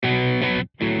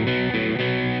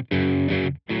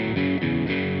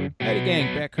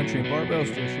gang, Backcountry and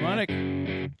Barbells, Joe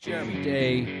Shamanic, Jeremy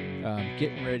Day,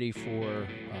 getting ready for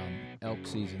elk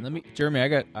season. Jeremy, I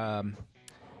got, I've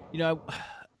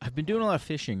been doing a lot of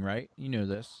fishing, right? You know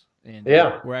this, and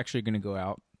Yeah. we're actually going to go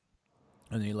out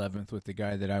on the 11th with the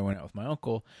guy that I went out with my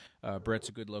uncle. Brett's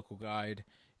a good local guide,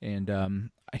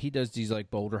 and he does these like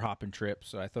boulder hopping trips.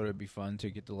 So I thought it'd be fun to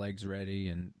get the legs ready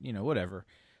and whatever.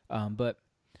 But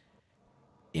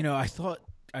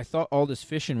I thought all this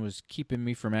fishing was keeping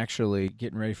me from actually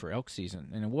getting ready for elk season,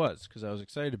 and it was because I was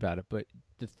excited about it. But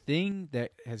the thing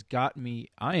that has got me,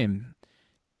 I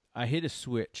hit a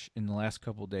switch in the last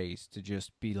couple of days to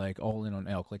just be like all in on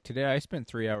elk. Like today, I spent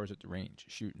 3 hours at the range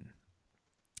shooting.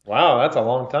 Wow, that's a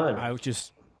long time. I was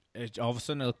just all of a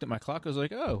sudden I looked at my clock. I was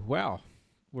like, oh wow,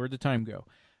 where'd the time go?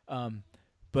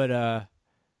 But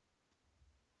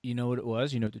you know what it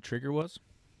was? You know what the trigger was?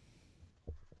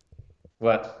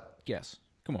 What? Guess.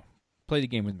 Come on, play the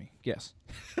game with me. Guess.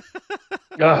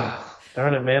 Oh,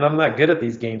 darn it, man. I'm not good at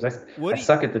these games. I, What I do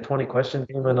suck at the 20 question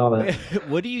game and all that.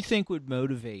 what do you think would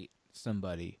motivate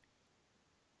somebody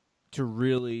to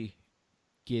really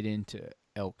get into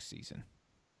elk season?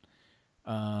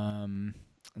 And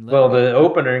let Well, me. the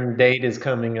opening date is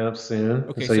coming up soon,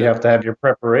 Okay, so you so have to have your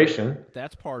preparation.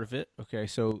 that's part of it. Okay,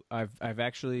 so I've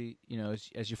actually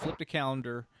as you flip the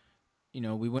calendar,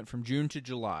 we went from June to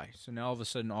July, so now all of a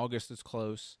sudden August is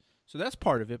close. So that's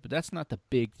part of it, but that's not the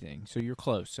big thing. So you're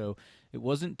close. So it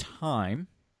wasn't time.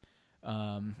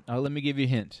 Let me give you a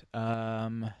hint.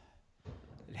 It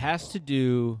has to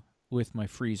do with my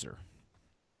freezer.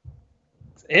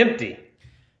 It's empty.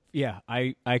 Yeah,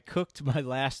 I cooked my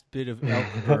last bit of elk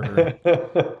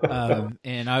burger,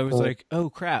 and I was like, "Oh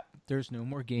crap! There's no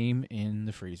more game in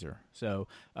the freezer." So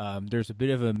there's a bit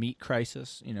of a meat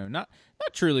crisis. Not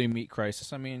truly a meat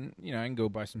crisis. I mean, I can go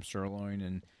buy some sirloin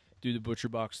and do the butcher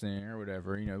box thing or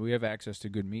whatever. We have access to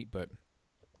good meat, but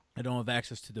I don't have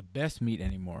access to the best meat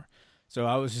anymore. So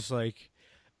I was just like,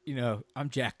 I'm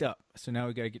jacked up. So now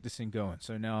we got to get this thing going.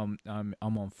 So now I'm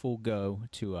on full go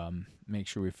to make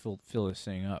sure we fill this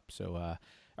thing up. So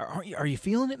are you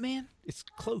feeling it, man? It's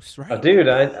close, Oh, right? dude,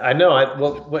 I know.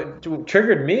 Well, what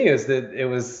triggered me is that I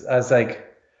was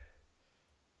like,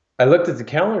 I looked at the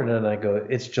calendar and I go,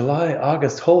 it's July,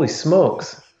 August. Holy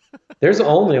smokes. There's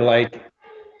only like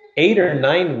 8 or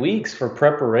 9 weeks for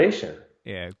preparation.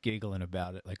 Yeah, giggling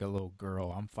about it like a little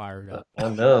girl. I'm fired up. I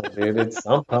know, dude.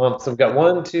 I'm pumped. So we've got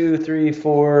 1, 2, 3,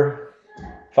 4,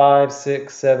 5,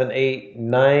 6, 7, 8,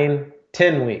 9,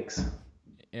 10 weeks.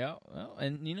 Yeah, well,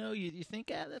 and you think,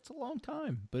 that's a long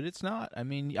time, but it's not. I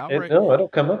mean, I'll write. No, it'll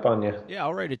come up on you. Yeah,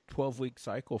 I'll write a 12-week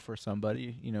cycle for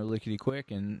somebody, lickety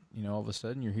quick, and all of a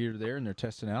sudden you're here to there, and they're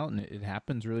testing out, and it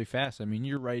happens really fast. I mean,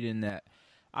 you're right in that.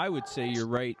 I would say you're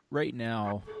right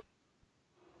now.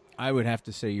 I would have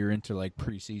to say you're into like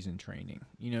preseason training.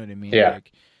 You know what I mean? Yeah.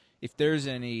 Like if there's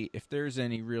any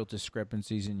real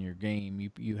discrepancies in your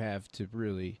game, you have to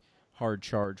really hard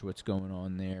charge what's going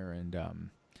on there. And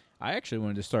I actually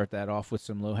wanted to start that off with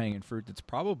some low hanging fruit. That's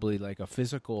probably like a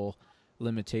physical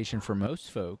limitation for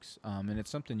most folks, and it's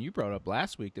something you brought up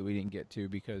last week that we didn't get to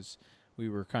because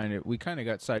we kind of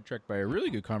got sidetracked by a really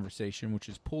good conversation, which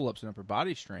is pull ups and upper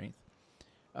body strength.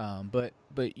 But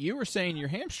you were saying your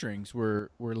hamstrings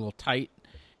were a little tight,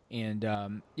 and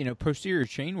posterior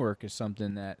chain work is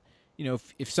something that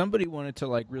if somebody wanted to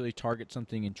like really target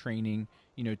something in training,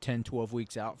 10, 12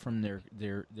 weeks out from their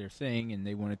thing, and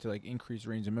they wanted to like increase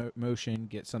range of motion,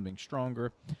 get something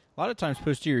stronger. A lot of times,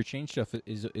 posterior chain stuff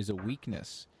is a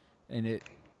weakness, and it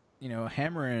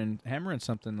hammering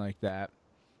something like that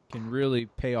can really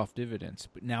pay off dividends.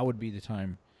 But now would be the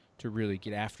time to really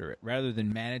get after it rather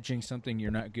than managing something you're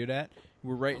not good at.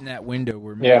 We're right in that window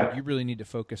where Yeah. you really need to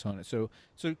focus on it. So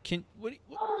can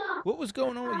what was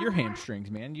going on with your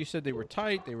hamstrings, man? You said they were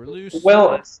tight, they were loose.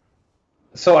 Well,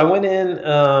 so I went in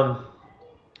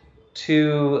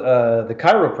to the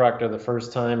chiropractor the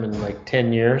first time in like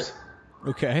 10 years.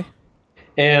 Okay.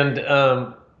 And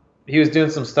he was doing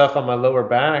some stuff on my lower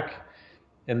back.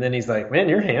 And then he's like, man,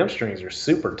 your hamstrings are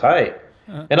super tight.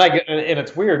 Uh, And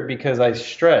it's weird because I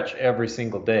stretch every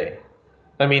single day.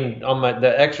 I mean, on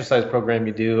the exercise program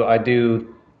I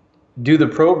do the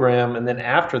program, and then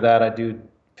after that I do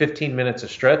 15 minutes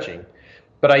of stretching.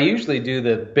 But I usually do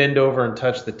the bend over and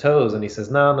touch the toes, and he says,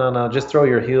 no, no, no, just throw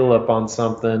your heel up on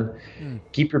something, mm,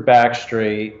 keep your back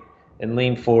straight, and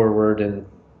lean forward.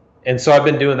 And so I've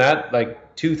been doing that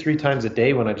like 2, 3 times a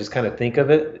day when I just kind of think of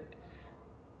it.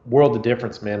 World of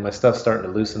difference, man. My stuff's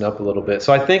starting to loosen up a little bit.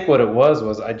 So I think what it was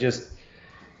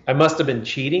I must have been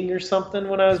cheating or something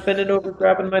when I was bending over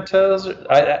grabbing my toes.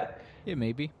 yeah,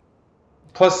 maybe.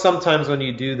 Plus, sometimes when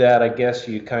you do that, I guess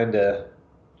you kind of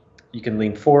you can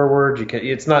lean forward.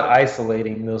 It's not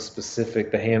isolating those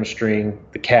specific, the hamstring,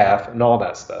 the calf, and all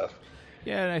that stuff.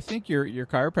 Yeah, and I think your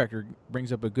chiropractor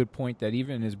brings up a good point that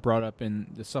even is brought up in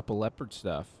the Supple Leopard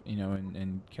stuff,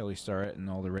 and Kelly Starrett and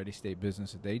all the Ready State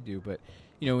business that they do. But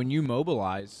when you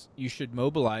mobilize, you should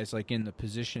mobilize like in the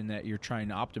position that you're trying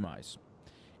to optimize.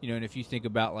 And if you think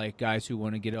about like guys who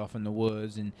want to get off in the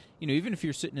woods, and even if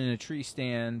you're sitting in a tree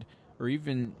stand, or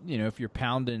even if you're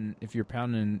pounding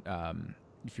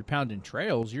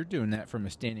trails, you're doing that from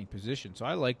a standing position. So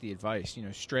I like the advice,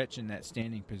 stretch in that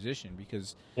standing position,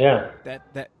 because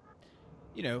that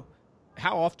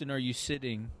how often are you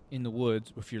sitting in the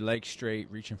woods with your legs straight,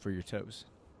 reaching for your toes?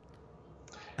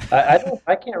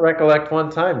 I can't recollect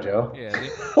one time, Joe.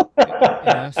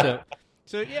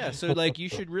 So like you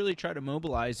should really try to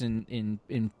mobilize in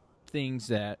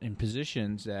things in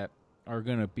positions that are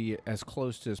going to be as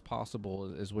close to as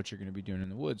possible as what you're going to be doing in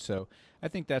the woods. So I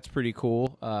think that's pretty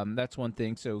cool. That's one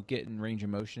thing. So getting range of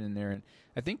motion in there, and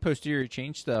I think posterior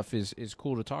chain stuff is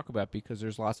cool to talk about, because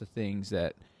there's lots of things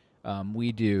that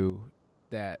we do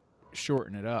that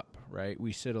shorten it up. Right?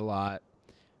 We sit a lot.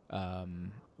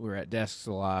 We're at desks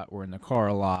a lot. We're in the car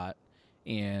a lot.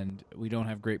 And we don't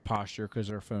have great posture because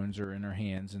our phones are in our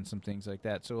hands and some things like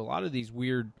that. So a lot of these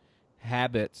weird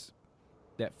habits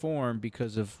that form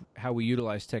because of how we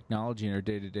utilize technology in our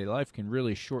day-to-day life can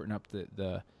really shorten up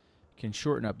the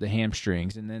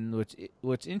hamstrings. And then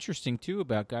what's interesting too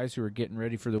about guys who are getting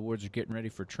ready for the woods or getting ready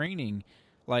for training,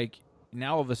 like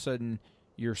now all of a sudden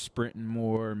you're sprinting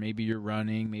more, maybe you're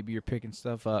running, maybe you're picking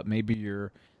stuff up, maybe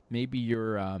you're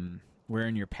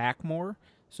wearing your pack more.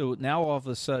 So now all of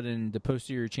a sudden the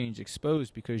posterior chain's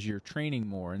exposed because you're training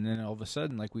more. And then all of a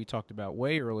sudden, like we talked about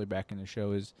way early back in the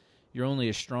show, is you're only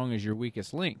as strong as your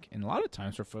weakest link. And a lot of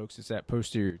times for folks, it's that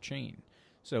posterior chain.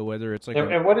 So whether it's like...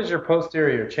 And what is your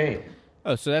posterior chain?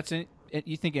 Oh, so that's it.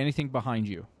 You think anything behind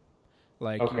you.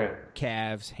 Like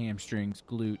calves, hamstrings,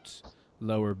 glutes,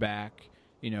 lower back,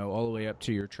 all the way up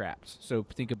to your traps. So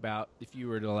think about if you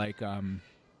were to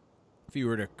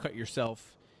cut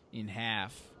yourself in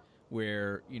half,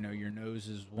 where your nose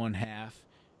is one half,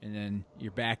 and then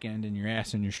your back end and your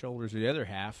ass and your shoulders are the other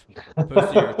half.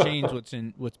 Posterior chain's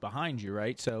what's behind you,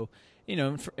 right? So,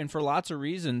 and for lots of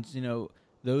reasons,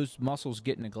 those muscles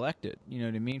get neglected. You know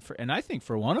what I mean? And I think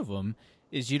for one of them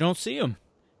is you don't see them.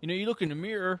 You look in the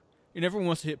mirror, and everyone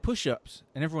wants to hit push-ups,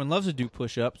 and everyone loves to do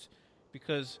push-ups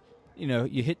because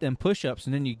you hit them push-ups,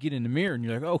 and then you get in the mirror, and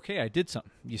you're like, okay, I did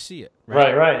something. You see it.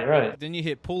 Right. Then you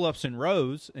hit pull-ups and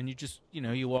rows, and you just,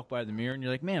 you walk by the mirror, and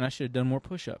you're like, man, I should have done more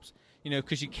push-ups.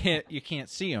 Because you can't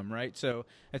see them, right? So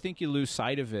I think you lose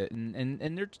sight of it,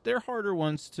 and they're harder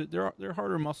ones they're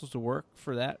harder muscles to work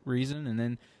for that reason, and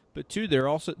then, but two, they're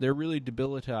really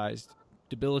debilitated.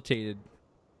 They're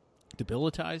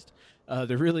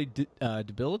really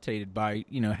debilitated by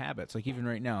habits. Like even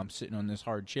right now, I'm sitting on this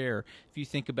hard chair. If you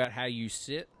think about how you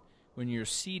sit when you're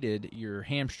seated, your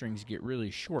hamstrings get really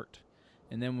short,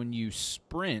 and then when you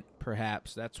sprint,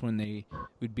 perhaps that's when they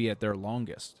would be at their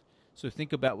longest. So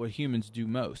think about what humans do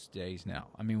most days now.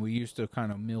 I mean, we used to kind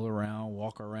of mill around,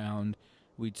 walk around.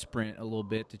 We'd sprint a little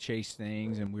bit to chase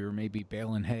things, and we were maybe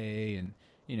baling hay. And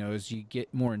as you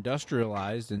get more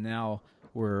industrialized, and now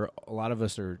a lot of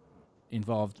us are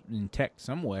involved in tech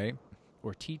some way,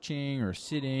 or teaching, or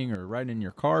sitting, or riding in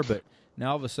your car. But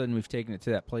now all of a sudden we've taken it to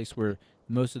that place where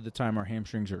most of the time our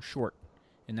hamstrings are short,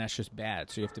 and that's just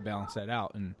bad. So you have to balance that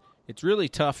out, and it's really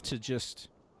tough to just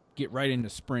get right into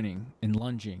sprinting and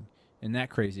lunging and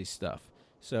that crazy stuff.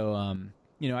 So,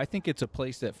 I think it's a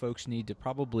place that folks need to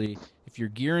probably, if you're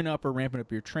gearing up or ramping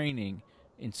up your training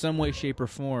in some way, shape, or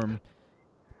form,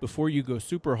 before you go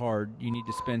super hard, you need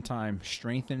to spend time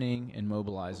strengthening and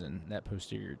mobilizing that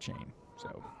posterior chain.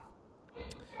 So,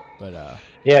 but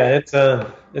yeah,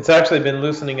 it's actually been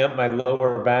loosening up my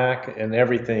lower back and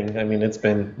everything. I mean, it's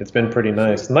been pretty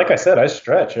nice. And like I said, I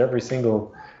stretch every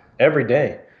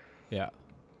day. Yeah.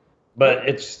 But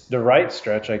it's the right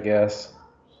stretch, I guess.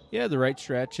 Yeah, the right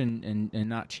stretch and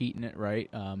not cheating it, right?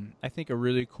 I think a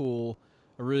really cool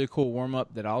warm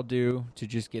up that I'll do to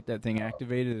just get that thing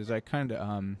activated is I call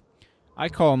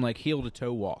them like heel to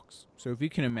toe walks. So if you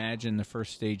can imagine the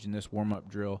first stage in this warm up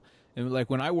drill, and like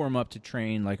when I warm up to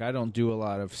train, like I don't do a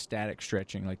lot of static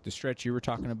stretching, like the stretch you were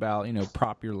talking about,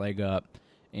 prop your leg up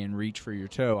and reach for your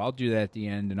toe. I'll do that at the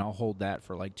end, and I'll hold that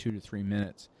for like 2 to 3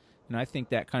 minutes. And I think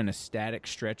that kind of static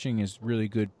stretching is really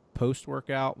good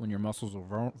post-workout when your muscles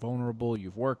are vulnerable,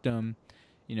 you've worked them.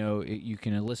 You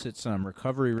can elicit some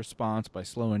recovery response by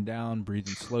slowing down,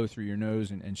 breathing slow through your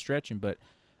nose and stretching. But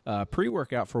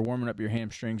pre-workout for warming up your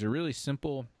hamstrings, a really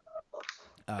simple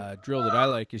drill that I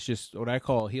like is just what I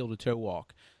call a heel-to-toe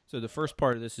walk. So the first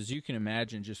part of this is you can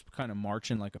imagine just kind of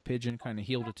marching like a pigeon, kind of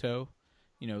heel to toe,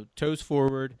 toes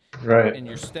forward, Right. and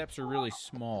your steps are really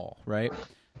small, right?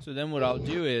 So then what I'll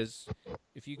do is,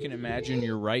 if you can imagine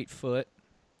your right foot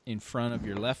in front of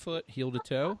your left foot, heel to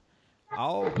toe,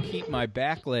 I'll keep my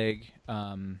back leg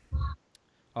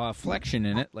flexion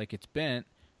in it, like it's bent.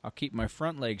 I'll keep my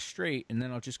front leg straight, and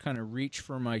then I'll just kind of reach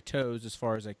for my toes as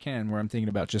far as I can, where I'm thinking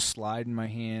about just sliding my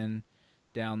hand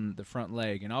down the front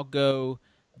leg. And I'll go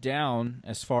down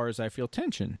as far as I feel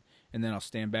tension. And then I'll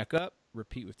stand back up,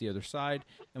 repeat with the other side.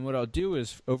 And what I'll do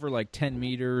is over like 10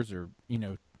 meters or,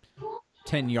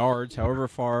 10 yards, however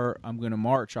far I'm going to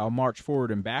march, I'll march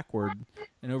forward and backward.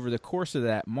 And over the course of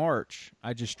that march,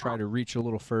 I just try to reach a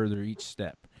little further each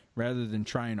step, rather than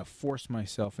trying to force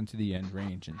myself into the end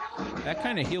range. And that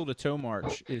kind of heel-to-toe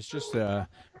march is just a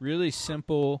really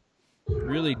simple,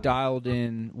 really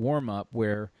dialed-in warm-up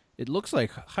where it looks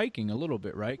like hiking a little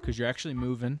bit, right? Because you're actually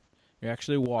moving, you're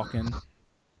actually walking,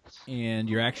 and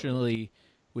you're actually,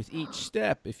 with each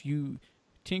step, if you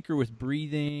tinker with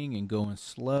breathing and going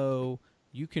slow,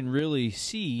 you can really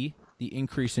see the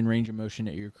increase in range of motion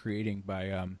that you're creating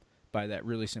by that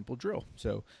really simple drill.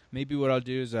 So maybe what I'll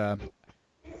do is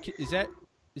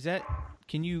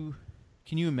can you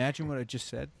imagine what I just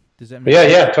said? Does that make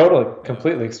sense? Yeah, totally,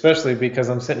 completely. Especially because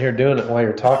I'm sitting here doing it while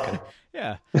you're talking.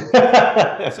 Yeah,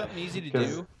 it's something easy to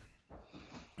do.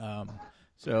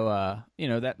 That's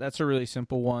a really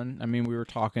simple one. I mean, we were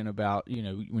talking about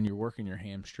when you're working your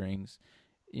hamstrings,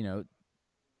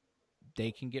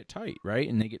 they can get tight, right?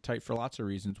 And they get tight for lots of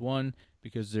reasons. One,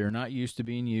 because they're not used to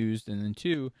being used, and then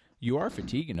two, you are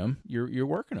fatiguing them. You're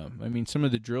working them. I mean, some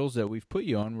of the drills that we've put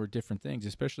you on were different things,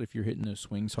 especially if you're hitting those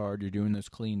swings hard, you're doing those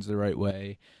cleans the right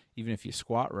way, even if you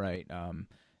squat right. I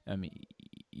mean,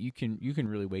 you can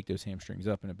really wake those hamstrings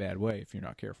up in a bad way if you're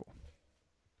not careful.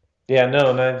 Yeah, no,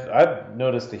 and I've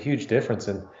noticed a huge difference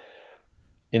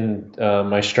in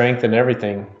my strength and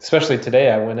everything. Especially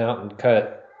today, I went out and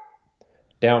cut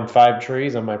down 5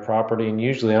 trees on my property, and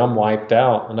usually I'm wiped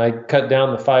out. And I cut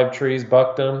down the 5 trees,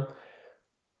 bucked them,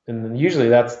 and then usually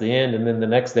that's the end. And then the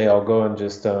next day I'll go and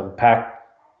just pack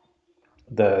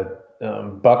the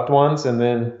bucked ones, and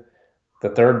then the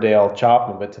third day I'll chop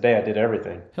them. But today I did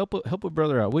everything. Help a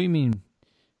brother out. What do you mean?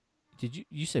 Did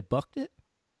you say bucked it?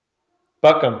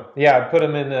 Buck them. Yeah, I put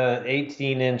them in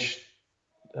 18-inch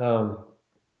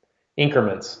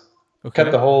increments. Okay.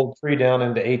 Cut the whole tree down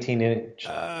into 18-inch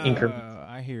increments.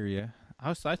 I hear you.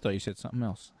 I thought you said something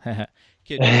else.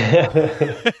 Kidding.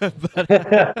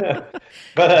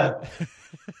 But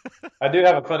I do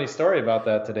have a funny story about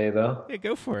that today, though. Yeah,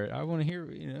 go for it. I want to hear.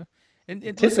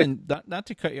 And listen, not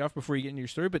to cut you off before you get into your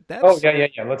story, but that's yeah.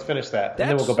 Let's finish that, and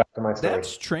then we'll go back to my story.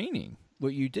 That's training.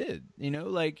 What you did,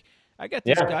 like I got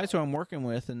these guys who I'm working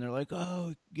with, and they're like,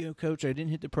 "Oh, coach, I didn't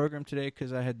hit the program today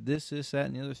because I had this, that,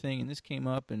 and the other thing, and this came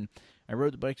up, and I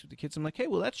rode the bikes with the kids." I'm like, "Hey,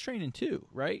 well, that's training too,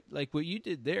 right? Like what you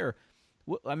did there.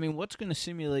 What's going to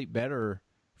simulate better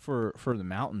for the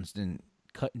mountains than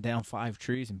cutting down 5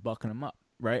 trees and bucking them up,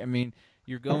 right? I mean,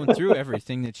 you're going through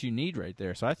everything that you need right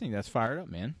there. So I think that's fired up,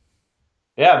 man.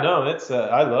 Yeah, no, it's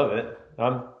I love it.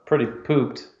 I'm pretty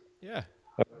pooped. Yeah.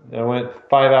 I went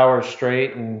 5 hours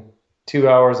straight, and 2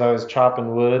 hours I was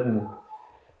chopping wood, and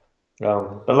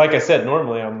but like I said,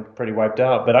 normally I'm pretty wiped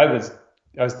out. But I was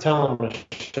telling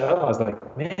Michelle, I was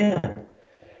like, man,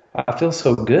 I feel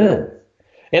so good.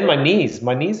 And my knees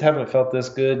haven't felt this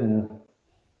good in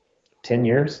 10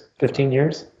 years, 15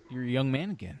 years. You're a young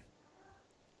man again.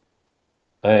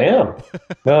 I am.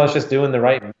 Well, it's just doing the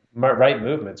right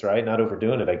movements, right? Not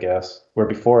overdoing it, I guess. Where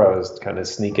before I was kind of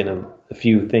sneaking a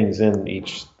few things in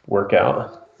each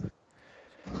workout.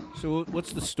 So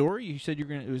what's the story? You said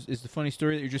is the funny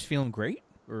story that you're just feeling great,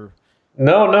 or?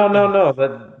 No.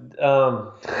 But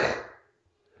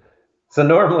so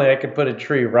normally I could put a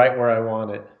tree right where I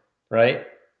want it, right?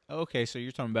 Okay, so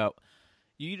you're talking about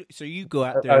you. So you go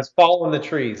out there. I was following the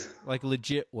trees, like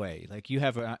legit way. Like you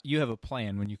have a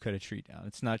plan when you cut a tree down.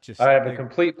 It's not just. I have a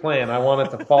complete plan. I want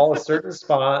it to fall a certain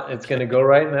spot. It's going to go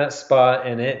right in that spot,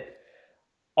 and it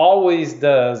always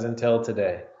does until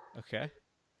today. Okay.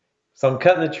 So I'm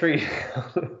cutting the tree,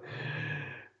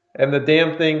 and the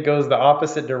damn thing goes the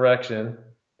opposite direction,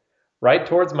 right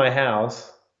towards my house,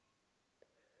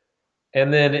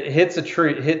 and then it hits a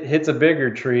tree, hits a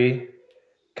bigger tree,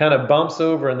 kind of bumps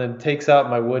over, and then takes out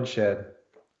my woodshed.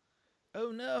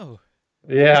 Oh no!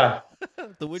 Yeah,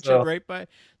 the woodshed right by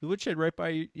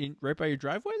your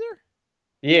driveway there.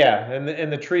 Yeah,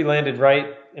 and the tree landed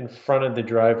right in front of the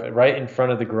right in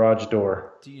front of the garage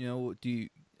door.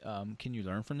 Can you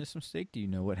learn from this mistake? Do you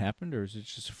know what happened, or is it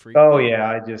just a freak? Oh yeah,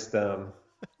 I just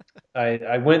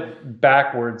I went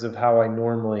backwards of how I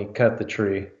normally cut the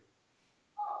tree,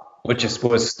 which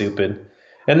was stupid.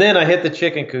 And then I hit the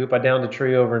chicken coop. I downed a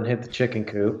tree over and hit the chicken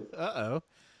coop. Uh-oh.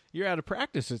 You're out of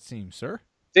practice, it seems, sir.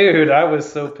 Dude, I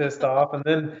was so pissed off. And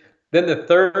then the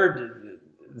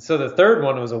third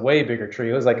one was a way bigger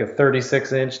tree. It was like a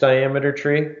 36-inch diameter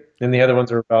tree, and the other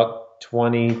ones were about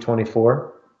 20,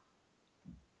 24.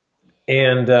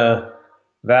 And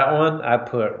that one I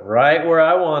put right where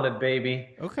I wanted, baby.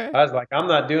 Okay. I was like, I'm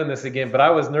not doing this again. But I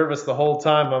was nervous the whole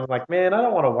time. I'm like, man, I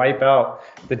don't want to wipe out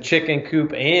the chicken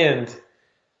coop and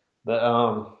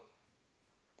the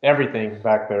everything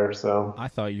back there. So I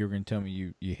thought you were going to tell me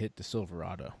you hit the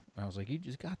Silverado. I was like, you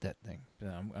just got that thing.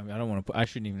 I don't want to. I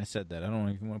shouldn't even have said that. I don't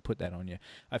even want to put that on you.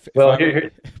 If well, I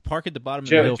here park at the bottom of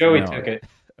the hill. Joey took it.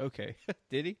 Okay.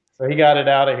 Did he? So he got it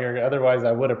out of here. Otherwise,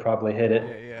 I would have probably hit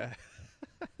it. Yeah.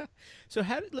 So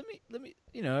let me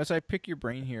as I pick your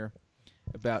brain here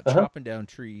about Uh-huh. chopping down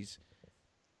trees.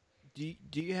 Do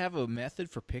you have a method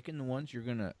for picking the ones you're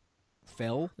gonna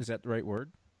fell? Is that the right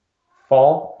word?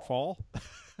 Fall. Fall?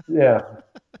 Yeah.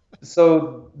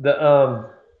 So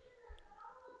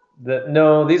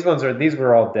no, these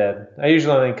were all dead. I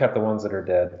usually only cut the ones that are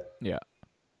dead. Yeah.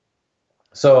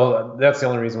 So that's the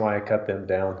only reason why I cut them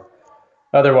down.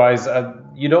 Otherwise,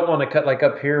 you don't want to cut like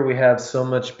up here. We have so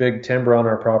much big timber on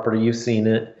our property. You've seen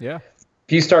it. Yeah.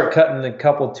 If you start cutting a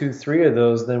couple, two, three of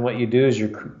those, then what you do is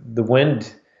the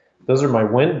wind. Those are my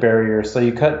wind barriers. So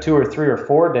you cut two or three or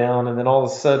four down, and then all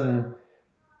of a sudden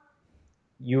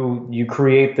you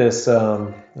create this.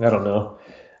 I don't know.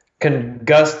 Can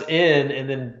gust in and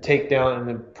then take down and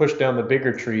then push down the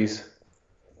bigger trees,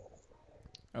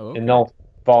 Oh, okay. and they'll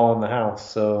fall on the house.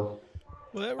 So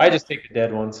Well, I just take the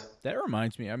dead ones. that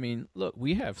reminds me. I mean, look,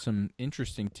 we have some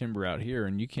interesting timber out here,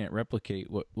 and you can't replicate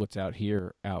what's out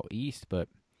here out east. But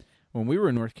when we were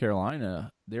in North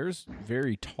Carolina, there's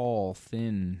very tall,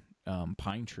 thin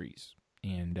pine trees,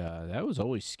 and that was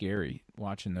always scary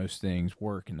watching those things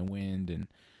work in the wind, and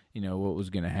what was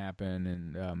going to happen.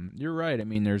 And you're right. I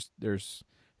mean, there's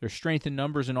strength in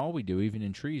numbers in all we do, even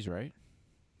in trees, right?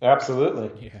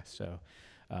 Absolutely. Yeah. So,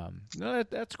 no,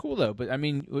 that's cool though. But I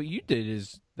mean, what you did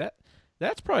is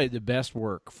that's probably the best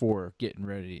work for getting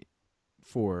ready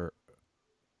for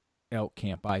elk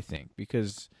camp, I think,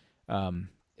 because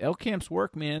elk camp's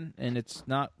work, man, and it's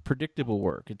not predictable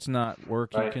work. It's not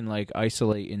work you Right. can like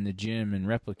isolate in the gym and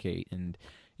replicate. And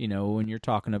when you're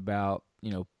talking about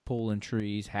pulling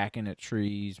trees, hacking at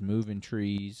trees, moving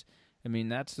trees, I mean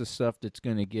that's the stuff that's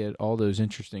going to get all those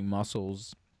interesting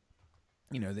muscles,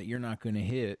 that you're not going to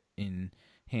hit in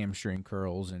hamstring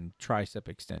curls and tricep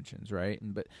extensions, right?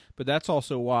 But that's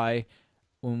also why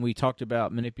when we talked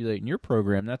about manipulating your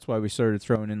program, that's why we started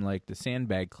throwing in like the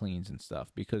sandbag cleans and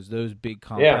stuff, because those big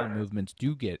compound Yeah. movements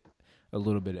do get a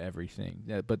little bit of everything.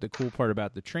 But the cool part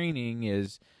about the training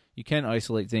is you can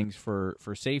isolate things for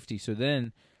safety. So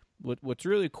then what's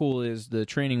really cool is the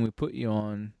training we put you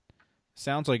on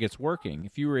sounds like it's working.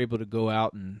 If you were able to go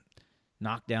out and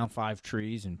knock down 5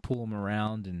 trees and pull them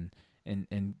around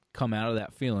and come out of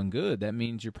that feeling good, that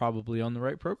means you're probably on the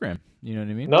right program. You know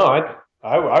what I mean? No, I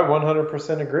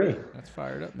 100% agree. That's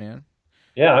fired up, man.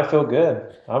 Yeah, I feel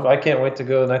good. I can't wait to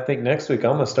go. And I think next week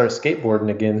I'm gonna start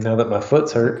skateboarding again now that my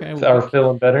foot's Okay, hurt well, or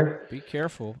feeling better. be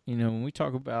careful. When we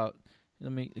talk about,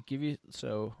 let me give you.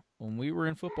 So when we were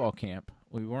in football camp,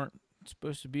 we weren't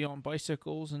supposed to be on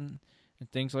bicycles and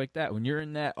things like that. When you're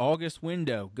in that August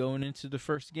window going into the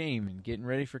first game and getting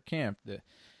ready for camp,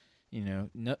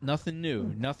 nothing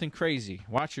new, nothing crazy.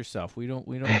 Watch yourself. We don't.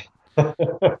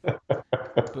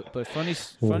 But funny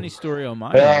story on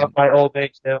my Yeah, end. my old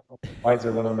age now, I'm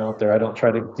wiser when I'm out there. I don't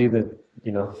try to do the,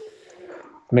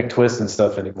 McTwist and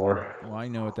stuff anymore. Well, I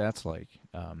know what that's like.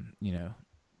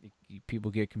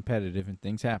 People get competitive and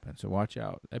things happen, so watch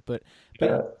out. But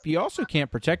Yeah. you also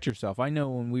can't protect yourself. I know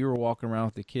when we were walking around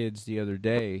with the kids the other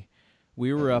day,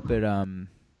 we were up at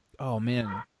oh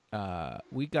man,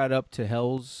 we got up to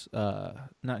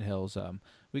not Hell's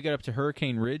we got up to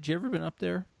Hurricane Ridge. You ever been up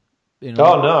there in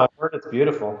Oh no, I've heard it's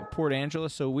beautiful. Port Angela?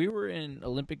 So we were in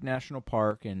Olympic National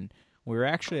Park, and we were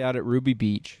actually out at Ruby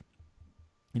Beach,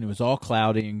 and it was all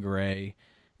cloudy and gray.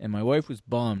 And my wife was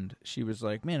bummed. She was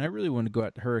like, "Man, I really want to go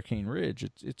out to Hurricane Ridge.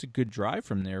 It's a good drive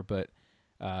from there, but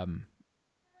I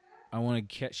want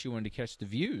to catch. She wanted to catch the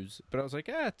views, but I was like,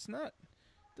 it's not.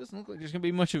 It doesn't look like there's gonna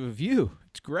be much of a view.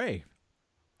 It's gray."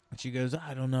 And she goes,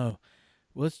 "I don't know.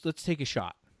 Let's take a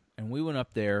shot." And we went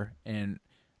up there, and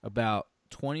about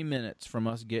 20 minutes from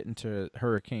us getting to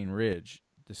Hurricane Ridge,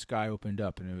 the sky opened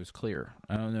up and it was clear.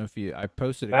 I don't know if you. I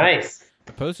posted Nice.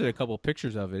 a couple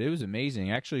pictures of it. It was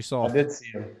amazing. I actually saw I did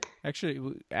see him. Actually,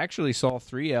 we actually saw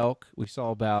 3 elk. We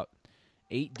saw about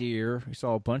 8 deer. We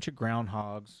saw a bunch of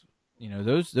groundhogs. You know,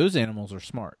 those animals are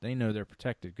smart. They know they're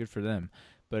protected. Good for them.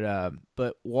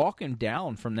 But walking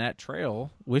down from that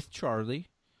trail with Charlie,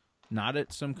 not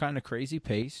at some kind of crazy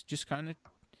pace, just kind of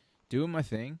doing my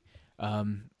thing.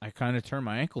 I kind of turned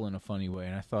my ankle in a funny way,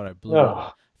 and I thought I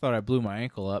blew my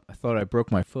ankle up. I thought I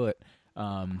broke my foot.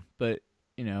 But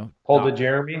you know, Hold it,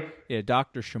 Jeremy. yeah,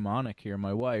 Dr. Shamanic here,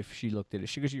 my wife, she looked at it.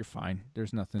 She goes, "You're fine.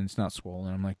 There's nothing. It's not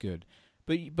swollen." I'm like, "Good."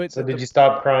 But So did you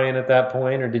stop crying at that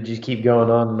point, or did you keep going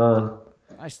on and on?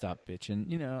 I stopped bitching.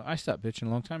 You know, I stopped bitching a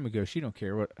long time ago. She don't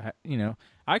care what you know.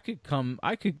 I could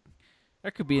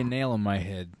be a nail in my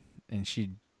head, and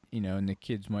she'd, you know, and the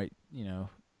kids might, you know,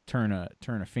 turn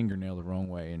a fingernail the wrong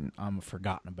way, and I'm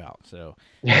forgotten about. So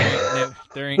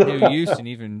there ain't no use in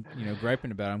even, you know,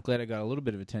 griping about it. I'm glad I got a little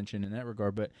bit of attention in that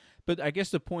regard. But I guess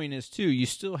the point is too, you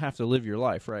still have to live your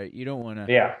life, right? You don't want to.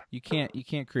 Yeah. You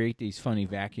can't create these funny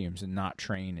vacuums and not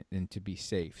train and to be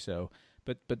safe. So,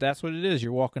 but that's what it is.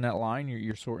 You're walking that line.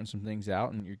 You're sorting some things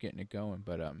out, and you're getting it going.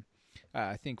 But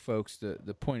I think, folks,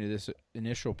 the point of this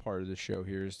initial part of the show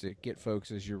here is to get folks,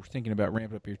 as you're thinking about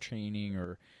ramping up your training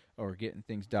or getting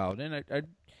things dialed in, I'd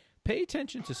pay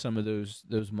attention to some of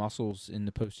those muscles in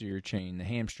the posterior chain, the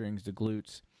hamstrings, the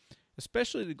glutes,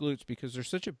 especially the glutes, because they're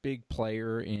such a big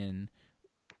player in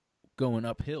going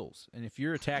up hills. And if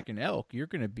you're attacking elk, you're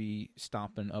going to be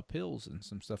stomping up hills and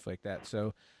some stuff like that.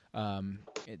 So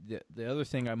the other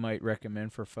thing I might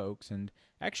recommend for folks, and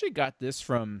I actually got this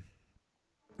from,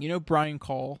 you know, Brian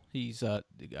Call. He's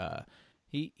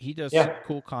he does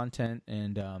cool content,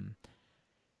 and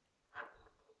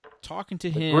talking to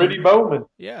him, Gritty Bowman.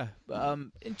 yeah,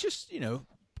 and just, you know,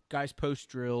 guys post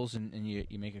drills, and you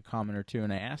make a comment or two,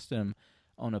 and I asked him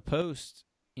on a post,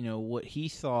 you know, what he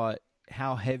thought,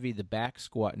 how heavy the back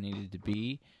squat needed to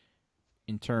be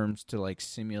in terms to like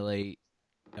simulate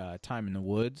time in the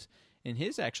woods. And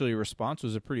his actually response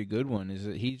was a pretty good one, is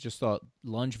that he just thought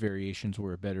lunge variations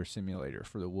were a better simulator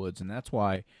for the woods. And that's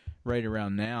why right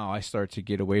around now I start to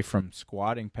get away from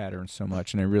squatting patterns so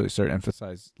much, and I really start to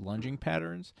emphasize lunging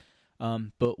patterns.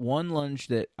 But one lunge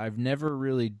that I've never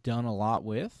really done a lot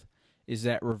with is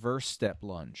that reverse step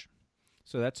lunge.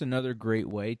 So that's another great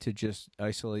way to just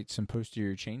isolate some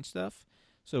posterior chain stuff.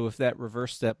 So with that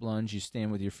reverse step lunge, you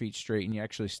stand with your feet straight and you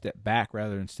actually step back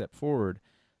rather than step forward.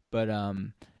 But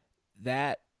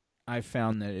that I've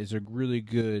found that is a really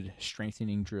good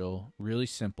strengthening drill, really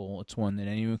simple. It's one that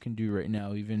anyone can do right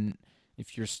now, even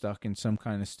if you're stuck in some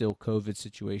kind of still COVID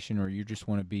situation, or you just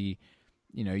want to be,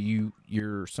 you know,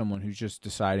 you're someone who's just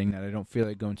deciding that I don't feel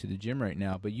like going to the gym right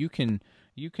now. But you can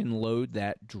load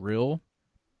that drill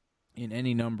in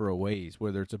any number of ways,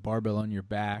 whether it's a barbell on your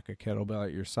back, a kettlebell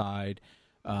at your side,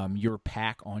 your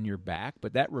pack on your back.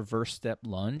 But that reverse step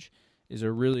lunge is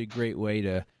a really great way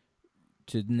to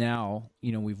now,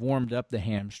 you know, we've warmed up the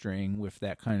hamstring with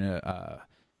that kind of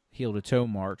heel to toe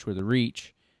march with a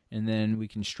reach, and then we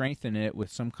can strengthen it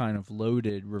with some kind of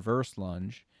loaded reverse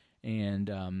lunge. And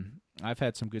I've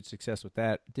had some good success with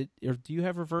that. Do you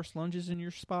have reverse lunges in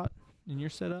your spot, in your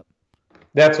setup?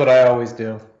 That's what I always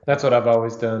do. That's what I've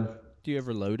always done. Do you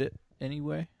ever load it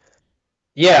anyway?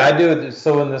 Yeah, I do.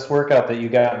 So in this workout that you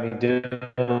got me doing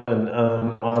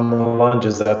on the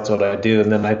lunges, that's what I do.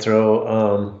 And then I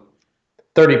throw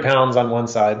 30 pounds on one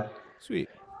side. Sweet.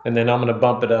 And then I'm going to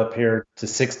bump it up here to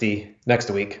 60 next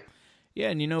week. Yeah,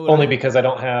 and you know what? Only because I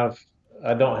don't have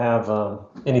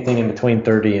anything in between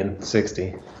 30 and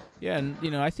 60. Yeah, and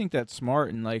you know, I think that's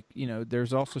smart. And like, you know,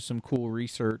 there's also some cool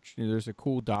research. You know, there's a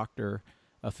cool doctor.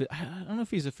 I don't know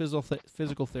if he's a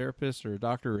physical therapist or a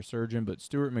doctor or a surgeon, but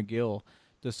Stuart McGill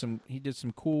did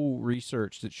some cool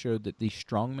research that showed that these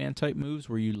strongman type moves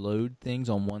where you load things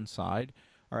on one side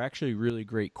are actually really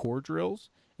great core drills.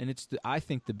 And it's I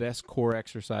think the best core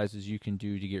exercises you can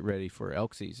do to get ready for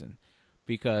elk season.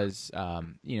 Because,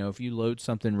 you know, if you load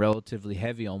something relatively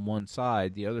heavy on one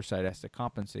side, the other side has to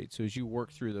compensate. So as you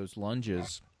work through those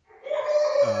lunges,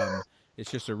 it's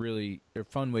just a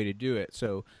fun way to do it.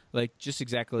 So, like, just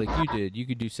exactly like you did, you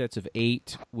could do sets of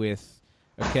 8 with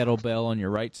a kettlebell on your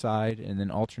right side, and then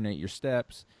alternate your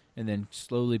steps, and then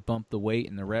slowly bump the weight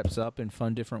and the reps up in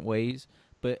fun different ways.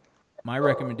 But my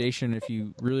recommendation, if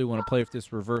you really want to play with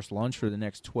this reverse lunge for the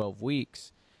next 12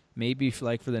 weeks, maybe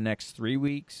for the next 3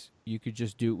 weeks, you could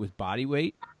just do it with body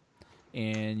weight,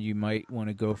 and you might want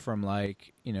to go from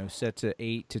sets of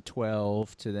 8 to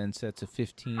 12 to then sets of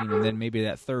 15, and then maybe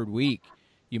that third week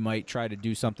you might try to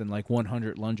do something like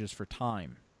 100 lunges for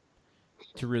time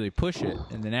to really push it.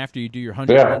 And then after you do your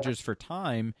 100 lunges for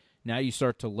time, now you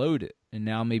start to load it, and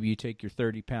now maybe you take your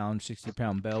 30-pound,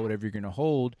 60-pound bell, whatever you're going to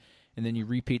hold, and then you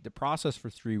repeat the process for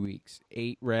 3 weeks,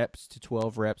 8 reps to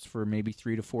 12 reps for maybe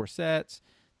 3 to 4 sets.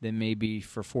 Then maybe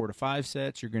for 4 to 5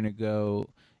 sets, you're going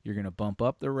to bump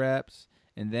up the reps,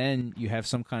 and then you have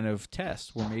some kind of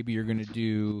test where maybe you're going to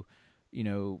do,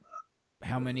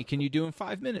 how many can you do in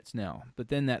 5 minutes now? But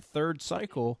then that third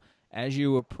cycle, as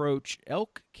you approach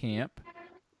elk camp,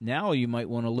 now you might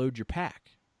want to load your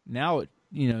pack. Now,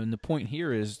 and the point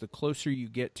here is the closer you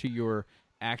get to your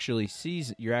actual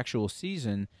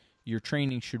season, your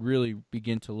training should really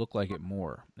begin to look like it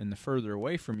more. And the further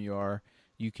away from you are,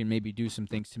 you can maybe do some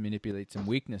things to manipulate some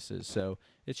weaknesses. So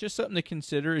it's just something to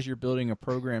consider as you're building a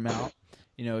program out.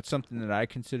 It's something that I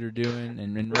consider doing.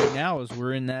 And right now, as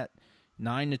we're in that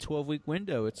 9 to 12 week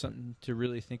window, it's something to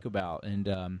really think about.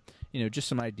 And, just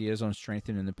some ideas on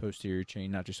strengthening the posterior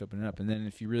chain, not just opening up. And then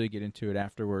if you really get into it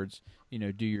afterwards,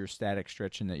 do your static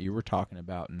stretching that you were talking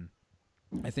about. And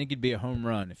I think it'd be a home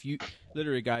run. If you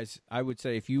literally, guys, I would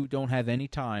say if you don't have any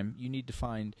time, you need to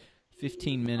find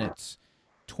 15 minutes,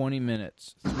 20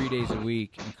 minutes, 3 days a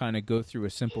week, and kind of go through a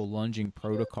simple lunging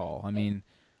protocol. I mean,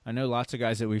 I know lots of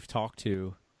guys that we've talked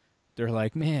to, they're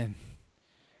like, man,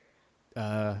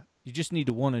 you just need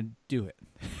to want to do it,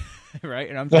 right?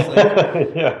 And I'm just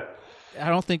like, yeah. I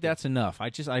don't think that's enough. I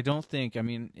don't think,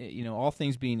 all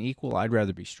things being equal, I'd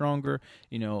rather be stronger.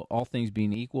 All things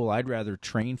being equal, I'd rather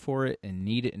train for it and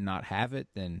need it and not have it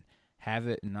than have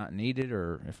it and not need it.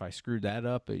 Or if I screwed that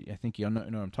up, I think you know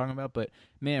what I'm talking about. But,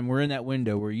 man, we're in that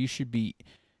window where you should be,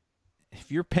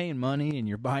 if you're paying money and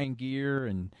you're buying gear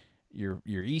and you're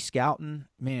e-scouting,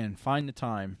 man, find the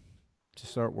time to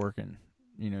start working,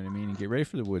 you know what I mean, and get ready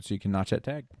for the woods so you can notch that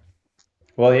tag.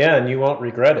 Well, yeah, and you won't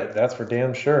regret it. That's for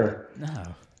damn sure.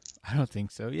 No, I don't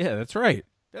think so. Yeah, that's right.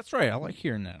 That's right. I like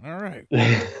hearing that. All right.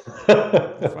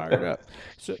 Fired up.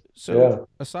 So Yeah.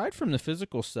 Aside from the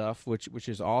physical stuff, which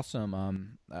is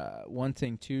awesome, one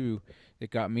thing, too,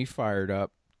 that got me fired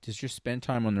up is just spend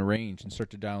time on the range and start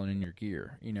to dial in your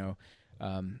gear.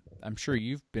 I'm sure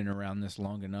you've been around this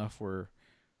long enough where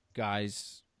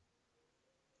guys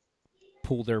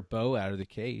pull their bow out of the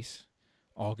case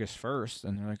August 1st,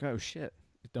 and they're like, oh, shit.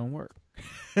 It don't work,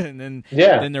 and then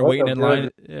they're waiting in line.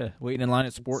 Waiting in line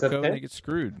at Sportco, and they get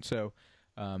screwed. So,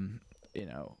 so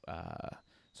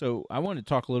I wanted to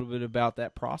talk a little bit about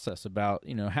that process. About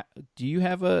do you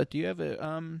have a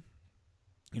again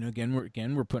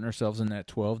we're putting ourselves in that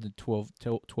 12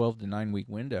 to 9 week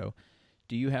window.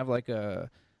 Do you have like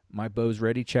a my bow's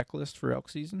ready checklist for elk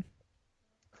season?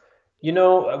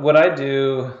 What I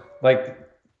do, like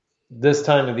this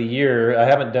time of the year, I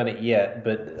haven't done it yet,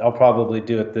 but I'll probably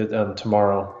do it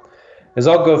tomorrow, is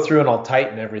I'll go through and I'll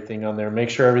tighten everything on there, make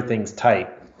sure everything's tight.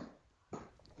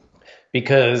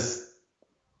 Because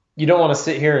you don't want to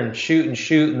sit here and shoot and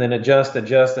then adjust, and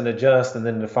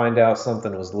then to find out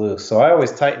something was loose. So I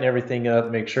always tighten everything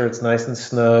up, make sure it's nice and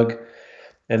snug,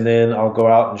 and then I'll go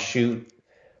out and shoot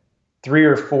 3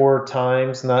 or 4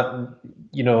 times, not,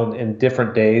 in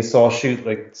different days. So I'll shoot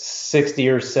like 60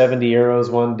 or 70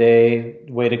 arrows one day,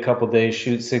 wait a couple days,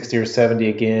 shoot 60 or 70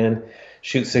 again,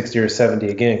 shoot 60 or 70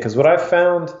 again. Because what I've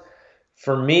found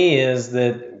for me is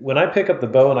that when I pick up the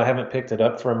bow and I haven't picked it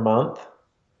up for a month,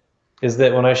 is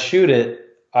that when I shoot it,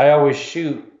 I always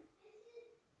shoot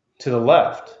to the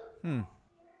left,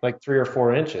 like 3 or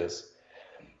 4 inches.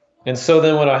 And so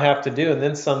then what I have to do, and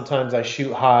then sometimes I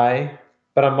shoot high,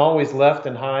 but I'm always left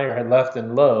and high or left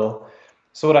and low.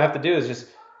 So what I have to do is just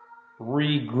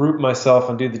regroup myself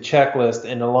and do the checklist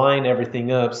and align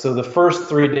everything up. So the first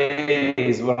 3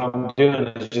 days, what I'm doing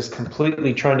is just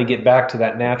completely trying to get back to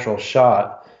that natural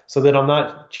shot so that I'm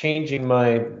not changing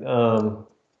my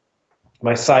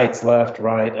my sights left,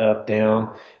 right, up,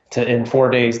 down in 4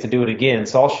 days to do it again.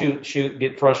 So I'll shoot,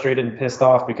 get frustrated and pissed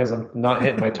off because I'm not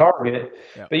hitting my target.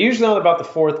 Yeah. But usually on about the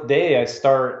 4th day, I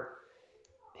start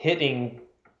hitting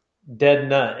dead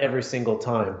nut every single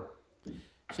time.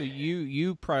 So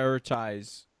you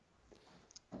prioritize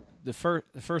the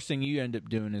first thing you end up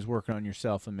doing is working on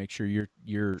yourself and make sure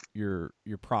your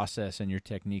process and your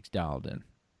techniques dialed in.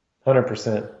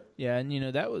 100%. Yeah,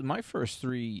 and that was my first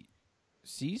 3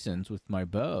 seasons with my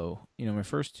bow. My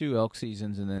first 2 elk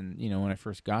seasons, and then when I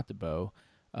first got the bow,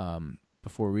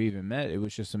 before we even met, it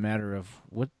was just a matter of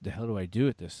what the hell do I do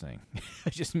with this thing? I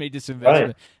just made this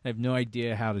investment. Right. I have no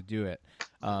idea how to do it.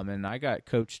 And I got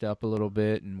coached up a little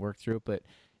bit and worked through it. But,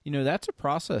 that's a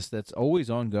process that's always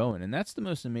ongoing. And that's the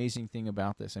most amazing thing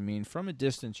about this. I mean, from a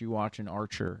distance, you watch an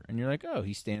archer and you're like, oh,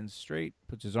 he stands straight,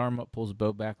 puts his arm up, pulls the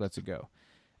bow back, lets it go.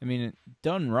 I mean,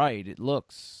 done right, it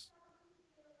looks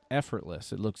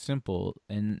effortless. It looks simple.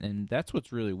 And that's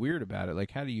what's really weird about it.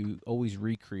 Like, how do you always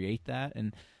recreate that?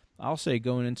 And I'll say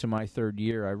going into my third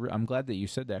year, I'm glad that you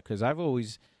said that, because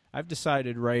I've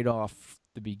decided right off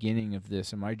the beginning of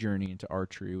this and my journey into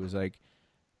archery was like,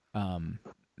 and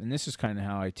this is kind of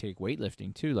how I take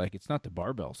weightlifting too. Like, it's not the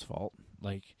barbell's fault.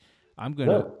 Like,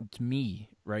 No. it's me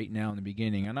right now in the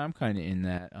beginning, and I'm kind of in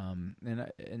that,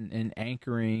 and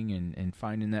anchoring and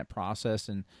finding that process.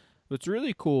 And what's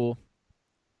really cool,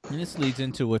 and this leads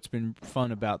into what's been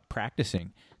fun about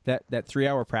practicing, that 3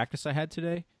 hour practice I had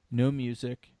today, no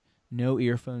music, no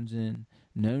earphones in,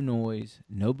 no noise,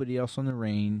 nobody else on the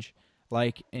range.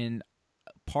 Like, and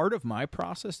part of my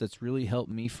process that's really helped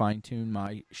me fine tune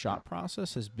my shot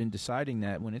process has been deciding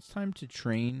that when it's time to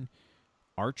train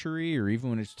archery, or even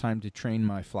when it's time to train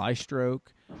my fly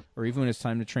stroke, or even when it's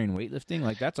time to train weightlifting,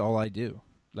 like, that's all I do.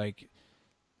 Like,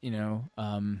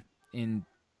 in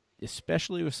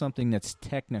especially with something that's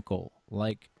technical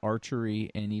like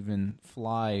archery and even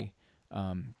fly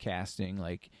casting,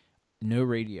 like, no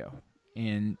radio.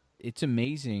 And it's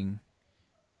amazing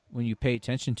when you pay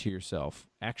attention to yourself,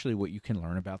 actually what you can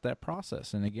learn about that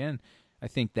process. And again, I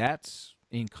think that's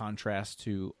in contrast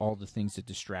to all the things that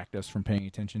distract us from paying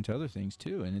attention to other things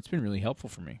too. And it's been really helpful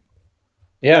for me.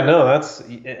 Yeah, no, that's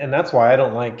why I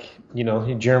don't like,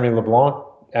 Jeremy LeBlanc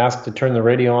asked to turn the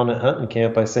radio on at hunting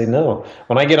camp. I say no.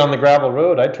 When I get on the gravel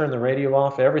road, I turn the radio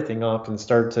off, everything off, and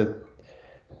start to,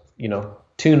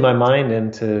 tune my mind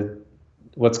into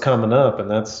what's coming up, and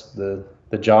that's the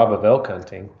job of elk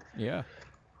hunting, Yeah.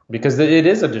 because it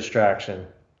is a distraction.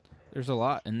 There's a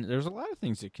lot of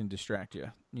things that can distract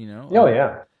you, Oh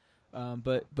yeah.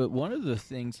 but one of the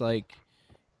things, like,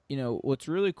 what's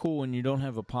really cool when you don't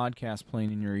have a podcast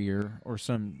playing in your ear or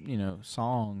some,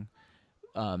 song,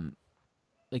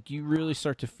 like, you really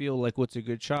start to feel like what's a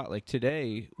good shot. Like,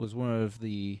 today was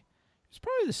it's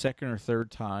probably the second or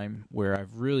third time where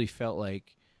I've really felt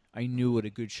like I knew what a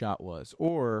good shot was,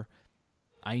 or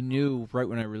I knew right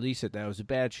when I released it that it was a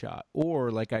bad shot,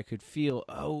 or like I could feel,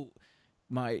 oh,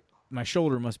 my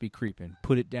shoulder must be creeping,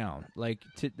 put it down. Like,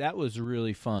 that was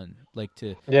really fun. Like,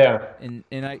 to Yeah. and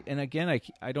again,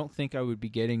 I don't think I would be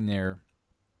getting there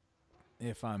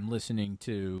if I'm listening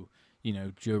to,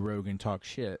 Joe Rogan talk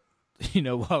shit,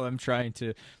 while I'm trying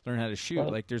to learn how to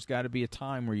shoot. Like, there's got to be a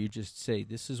time where you just say,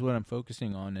 this is what I'm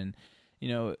focusing on. And,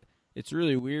 it's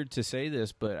really weird to say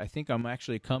this, but I think I'm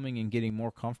actually coming and getting more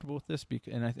comfortable with this.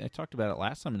 And I talked about it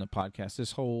last time in the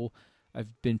podcast.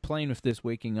 I've been playing with this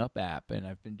Waking Up app, and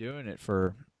I've been doing it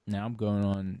for, now I'm going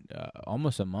on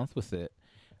almost a month with it.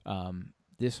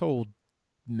 This whole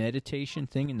meditation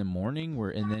thing in the morning,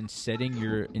 and then setting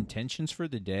your intentions for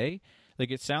the day.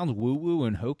 Like, it sounds woo-woo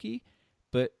and hokey,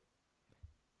 but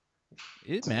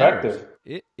it matters.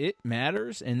 Effective. It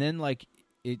matters. And then, like,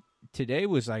 today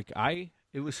was like,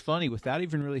 it was funny, without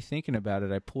even really thinking about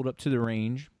it. I pulled up to the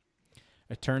range,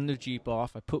 I turned the Jeep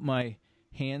off, I put my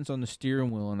hands on the steering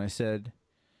wheel, and I said,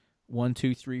 1,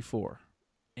 2, 3, 4.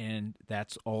 And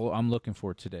that's all I'm looking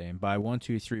for today. And by 1,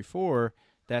 2, 3, 4,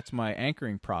 that's my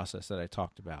anchoring process that I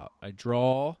talked about. I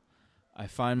draw, I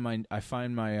find my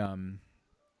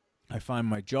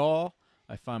jaw,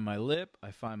 I find my lip,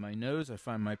 I find my nose, I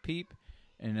find my peep,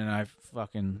 and then I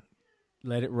fucking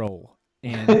let it roll.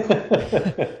 And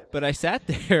but I sat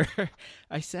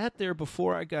there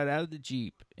before I got out of the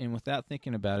Jeep, and without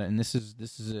thinking about it. And this is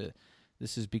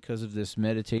because of this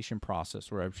meditation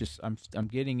process where I'm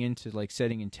getting into, like,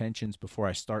 setting intentions before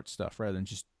I start stuff rather than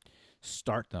just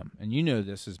start them. And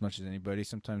this as much as anybody.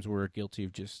 Sometimes we're guilty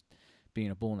of just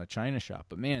being a bull in a china shop.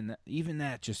 But man,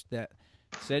 that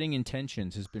setting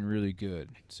intentions has been really good.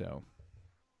 So.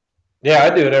 Yeah,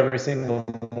 I do it every single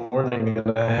morning,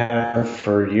 and I have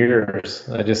for years.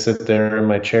 I just sit there in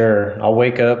my chair. I'll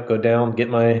wake up, go down, get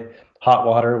my hot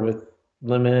water with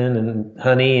lemon and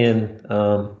honey and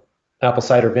apple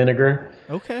cider vinegar.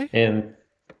 Okay. And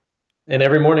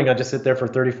every morning I just sit there for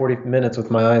 30, 40 minutes with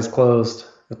my eyes closed,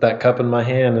 with that cup in my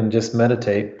hand, and just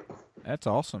meditate. That's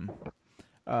awesome.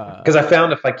 Because I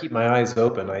found if I keep my eyes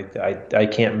open, I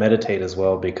can't meditate as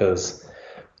well, because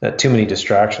too many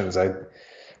distractions.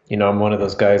 I'm one of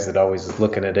those guys that always is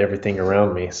looking at everything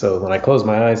around me. So when I close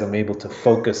my eyes, I'm able to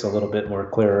focus a little bit more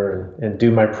clearer and do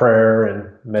my prayer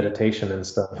and meditation and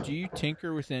stuff. Do you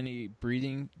tinker with any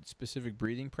specific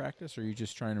breathing practice, or are you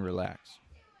just trying to relax?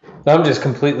 I'm just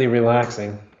completely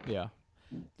relaxing. Yeah.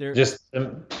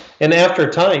 And after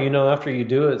time, after you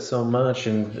do it so much,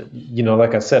 and,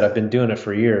 like I said, I've been doing it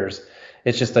for years.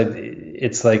 It's just like,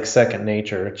 it's like second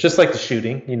nature. It's just like the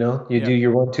shooting, you do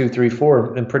your 1, 2, 3,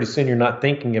 4, and pretty soon you're not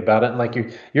thinking about it. And like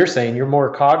you're saying, you're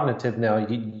more cognitive now.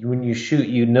 When you shoot,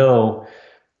 oh,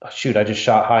 shoot, I just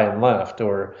shot high and left,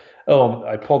 or, oh,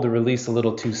 I pulled the release a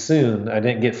little too soon, I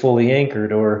didn't get fully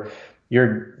anchored, or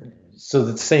you're So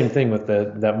the same thing with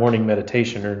that morning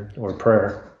meditation or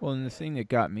prayer. Well, and the thing that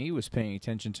got me was paying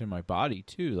attention to my body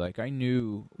too. Like I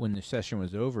knew when the session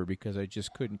was over because I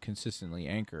just couldn't consistently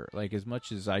anchor. Like as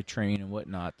much as I train and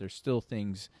whatnot, there's still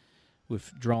things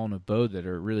with drawing a bow that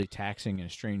are really taxing in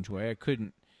a strange way. I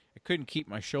couldn't keep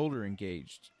my shoulder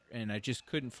engaged, and I just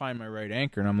couldn't find my right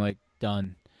anchor. And I'm like,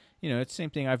 done. It's the same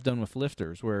thing I've done with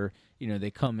lifters, where they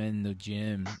come in the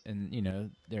gym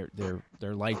and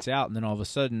they're lights out, and then all of a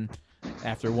sudden,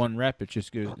 after one rep, it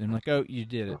just goes. And I'm like, oh, you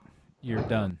did it, you're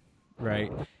done,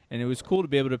 right? And it was cool to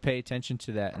be able to pay attention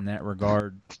to that in that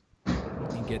regard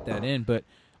and get that in. But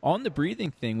on the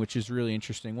breathing thing, which is really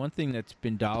interesting, one thing that's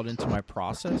been dialed into my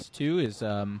process too is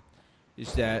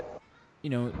that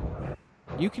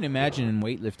you can imagine in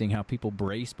weightlifting how people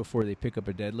brace before they pick up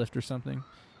a deadlift or something.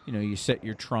 You set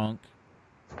your trunk.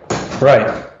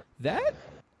 Right. That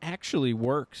actually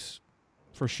works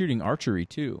for shooting archery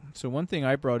too. So one thing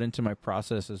I brought into my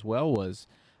process as well was,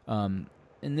 and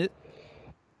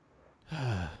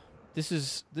this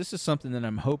is something that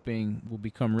I'm hoping will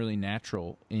become really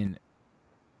natural in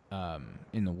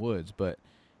the woods. But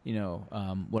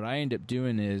what I end up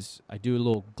doing is I do a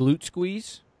little glute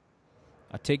squeeze.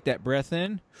 I take that breath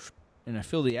in, and I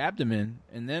fill the abdomen,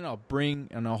 and then I'll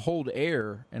hold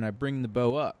air, and I bring the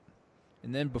bow up.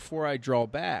 And then before I draw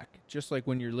back, just like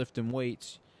when you're lifting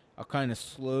weights, I'll kind of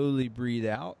slowly breathe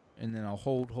out, and then I'll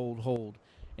hold.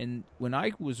 And when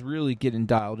I was really getting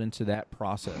dialed into that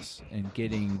process and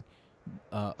getting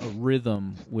a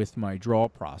rhythm with my draw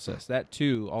process, that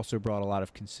too also brought a lot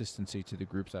of consistency to the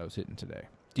groups I was hitting today.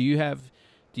 Do you have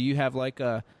like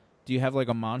a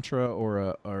mantra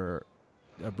or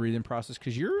a breathing process?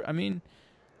 Because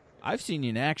I've seen you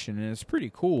in action, and it's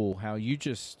pretty cool how you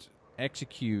just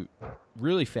execute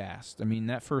really fast.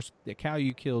 That cow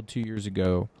you killed 2 years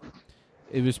ago,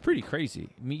 it was pretty crazy.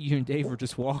 You and Dave were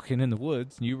just walking in the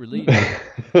woods, and you were leading.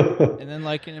 And then,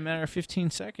 like, in a matter of 15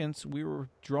 seconds, we were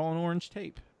drawing orange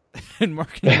tape and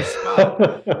marking the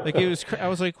spot. Like, it was I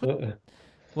was like,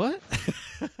 what?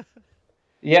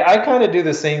 Yeah, I kind of do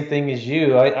the same thing as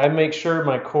you. I make sure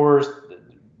my core's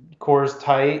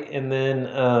tight, and then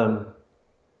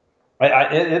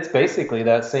it's basically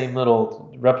that same little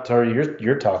repertoire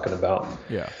you're talking about.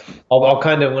 Yeah. I'll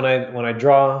kind of when I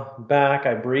draw back,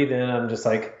 I breathe in. I'm just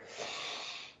like,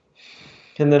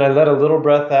 and then I let a little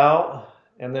breath out,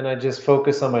 and then I just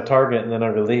focus on my target, and then I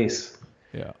release.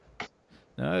 Yeah.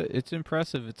 No, it's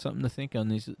impressive. It's something to think on.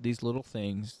 These little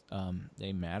things,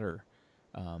 they matter.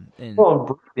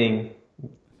 Breathing,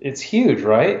 it's huge,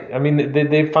 right?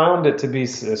 They found it to be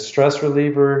a stress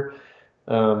reliever.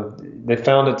 They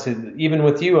found it to, even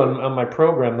with you on my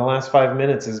program, the last 5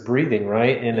 minutes is breathing,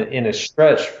 right? In a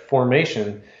stretch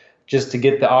formation, just to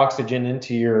get the oxygen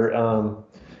into your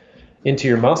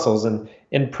muscles. And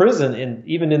in prison, and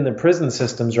even in the prison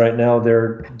systems right now,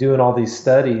 they're doing all these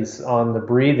studies on the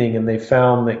breathing, and they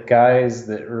found that guys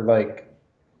that are like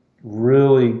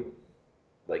really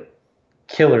like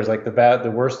killers, like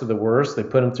the worst of the worst, they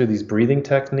put them through these breathing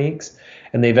techniques,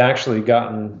 and they've actually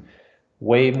gotten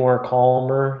way more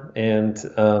calmer, and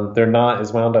they're not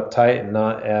as wound up tight and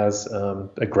not as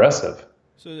aggressive.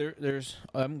 So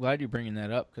I'm glad you're bringing that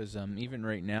up, because even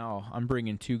right now I'm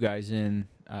bringing two guys in.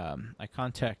 I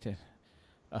contacted,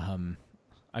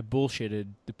 I bullshitted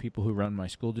the people who run my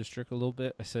school district a little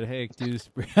bit. I said, hey, do this.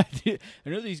 I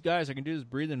know these guys. I can do this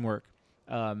breathing work.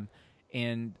 And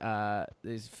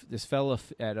this fella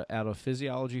out of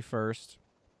physiology first.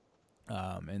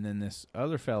 And then this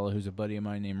other fellow who's a buddy of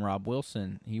mine named Rob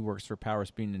Wilson, he works for Power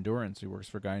Speed and Endurance. He works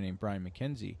for a guy named Brian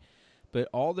McKenzie. But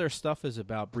all their stuff is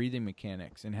about breathing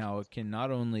mechanics and how it can not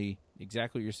only,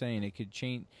 exactly what you're saying, it could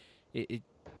change, it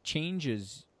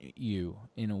changes you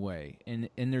in a way. And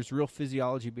there's real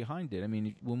physiology behind it.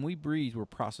 When we breathe, we're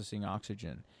processing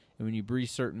oxygen. And when you breathe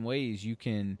certain ways, you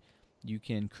can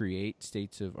create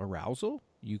states of arousal,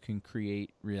 you can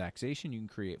create relaxation, you can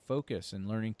create focus, and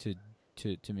learning to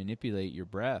manipulate your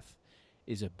breath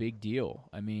is a big deal.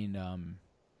 A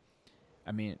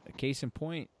case in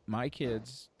point, my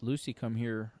kids, Lucy, come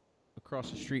here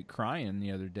across the street crying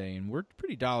the other day, and we're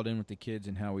pretty dialed in with the kids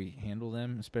and how we handle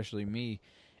them, especially me.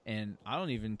 And I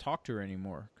don't even talk to her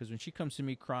anymore, because when she comes to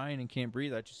me crying and can't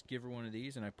breathe, I just give her one of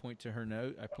these and I point to her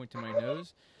nose. I point to my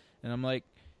nose, and I'm like,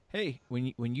 "Hey,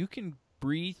 when you can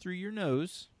breathe through your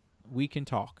nose, we can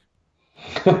talk."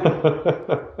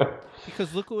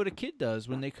 Because look at what a kid does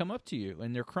when they come up to you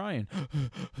and they're crying,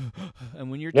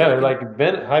 and when you're they're like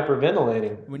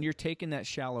hyperventilating. When you're taking that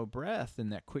shallow breath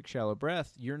and that quick shallow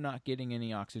breath, you're not getting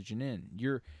any oxygen in.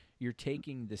 You're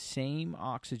taking the same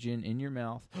oxygen in your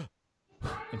mouth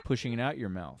and pushing it out your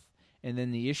mouth. And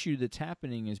then the issue that's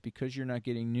happening is because you're not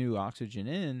getting new oxygen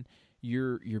in,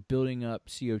 you're building up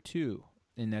CO2,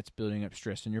 and that's building up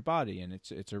stress in your body, and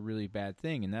it's a really bad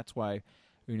thing. And that's why,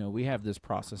 we have this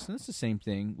process, and it's the same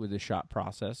thing with the shot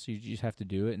process. You just have to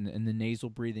do it, and the nasal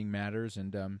breathing matters.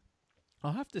 And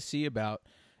I'll have to see about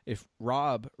if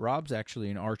Rob's actually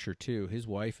an archer too. His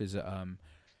wife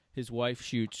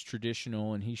shoots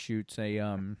traditional, and he shoots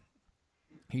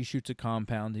a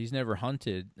compound. He's never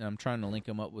hunted. I'm trying to link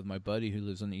him up with my buddy who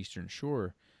lives on the Eastern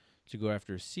Shore to go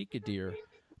after a Sika deer.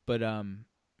 But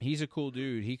he's a cool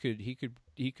dude. He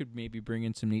could maybe bring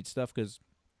in some neat stuff, because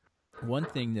one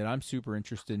thing that I'm super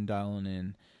interested in dialing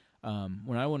in,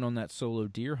 when I went on that solo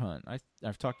deer hunt,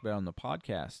 I've talked about it on the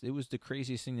podcast. It was the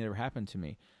craziest thing that ever happened to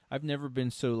me. I've never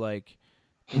been so like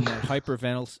in that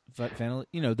hyperventil,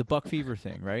 the buck fever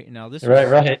thing, right? Now this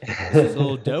right. This is a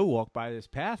little doe walk by this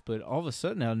path, but all of a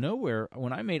sudden out of nowhere,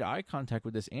 when I made eye contact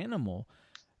with this animal,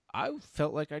 I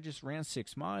felt like I just ran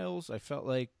 6 miles. I felt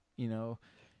like,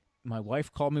 my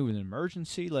wife called me with an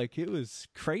emergency. Like, it was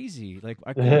crazy. Like,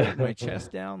 I couldn't get my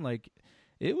chest down. Like,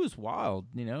 it was wild.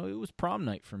 It was prom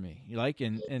night for me. Like,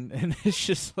 and it's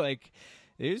just like,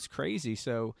 it was crazy.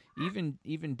 So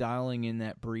even dialing in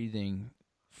that breathing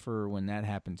for when that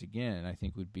happens again, I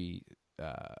think would be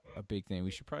a big thing. We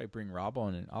should probably bring Rob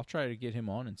on, and I'll try to get him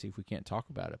on and see if we can't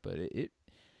talk about it. But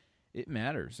it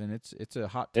matters, and it's a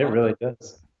hot topic. It really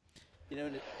does.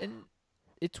 And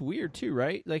it's weird too,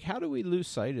 right? Like, how do we lose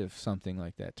sight of something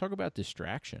like that? Talk about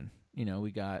distraction. We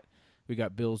got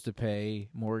bills to pay,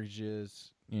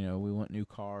 mortgages. We want new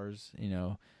cars.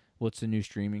 What's the new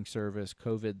streaming service?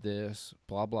 COVID this,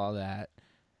 blah blah that.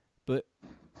 But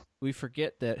we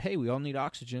forget that, hey, we all need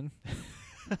oxygen.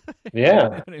 Yeah. You know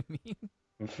what I mean?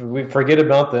 We forget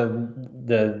about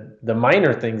the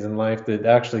minor things in life that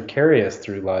actually carry us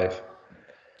through life.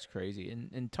 It's crazy.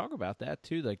 And talk about that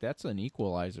too. Like, that's an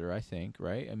equalizer, I think,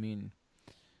 right? I mean,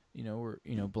 we're,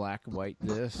 black, white,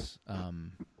 this.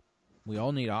 We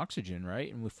all need oxygen,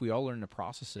 right? And if we all learn to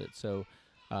process it. So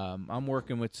I'm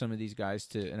working with some of these guys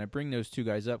and I bring those 2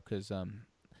 guys up because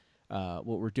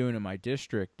what we're doing in my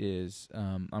district is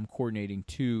I'm coordinating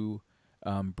 2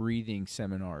 breathing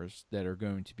seminars that are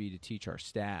going to be to teach our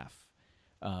staff,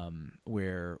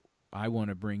 where I want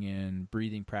to bring in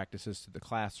breathing practices to the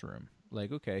classroom.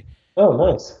 Like, okay, oh,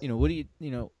 nice. What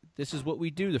do this is what we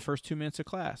do the first 2 minutes of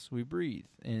class. We breathe.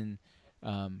 And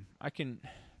I can,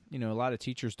 a lot of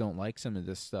teachers don't like some of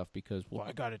this stuff because, well,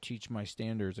 I got to teach my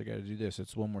standards. I got to do this.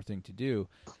 It's one more thing to do.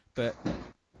 But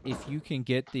if you can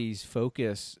get these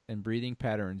focus and breathing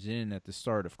patterns in at the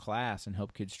start of class and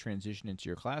help kids transition into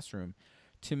your classroom,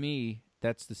 to me,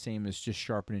 that's the same as just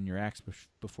sharpening your axe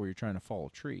before you're trying to fall a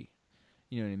tree.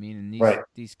 You know what I mean? And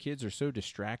these kids are so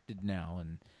distracted now,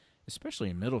 and especially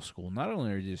in middle school, not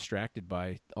only are they distracted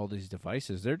by all these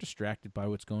devices, they're distracted by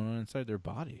what's going on inside their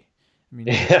body. I mean,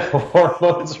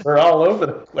 hormones are all over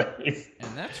the place.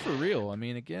 And that's for real. I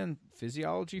mean, again,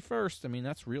 physiology first. I mean,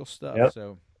 that's real stuff. Yep.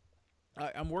 So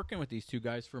I'm working with these 2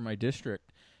 guys for my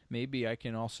district. Maybe I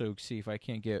can also see if I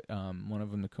can't get one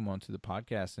of them to come onto the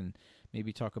podcast and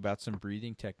maybe talk about some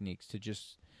breathing techniques to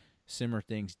just simmer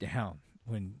things down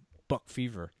when buck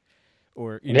fever.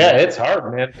 Or it's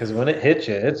hard, man, because when it hits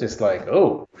you, it's just like,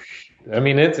 oh, I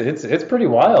mean, it's pretty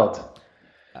wild.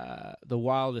 The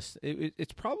wildest.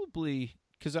 It's probably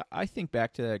because I think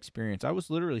back to that experience. I was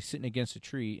literally sitting against a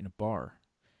tree in a bar,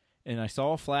 and I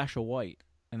saw a flash of white,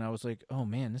 and I was like, oh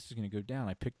man, this is gonna go down.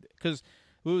 I picked it because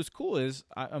what was cool is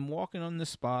I'm walking on this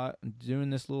spot, I'm doing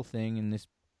this little thing, and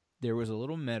there was a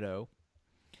little meadow,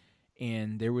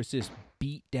 and there was this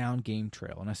beat down game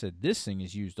trail, and I said, this thing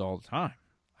is used all the time.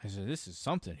 I said, this is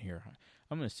something here.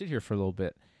 I'm going to sit here for a little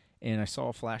bit. And I saw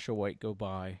a flash of white go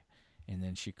by, and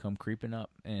then she come creeping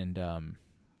up. And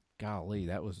golly,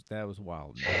 that was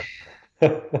wild.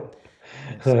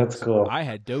 That's cool. I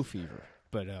had doe fever,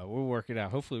 but we'll work it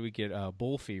out. Hopefully we get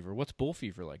bull fever. What's bull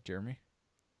fever like, Jeremy?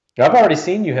 I've already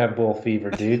seen you have bull fever,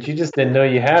 dude. You just didn't know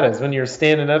you had it. It's when you were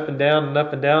standing up and down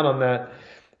on that.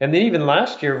 And then even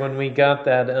last year when we got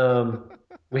that,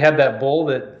 we had that bull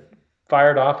that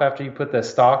fired off after you put the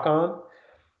stock on,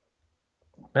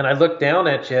 and I looked down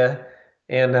at you,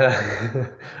 and I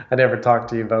never talked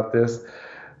to you about this,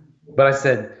 but I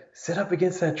said, sit up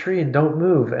against that tree and don't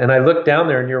move. And I looked down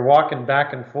there, and you're walking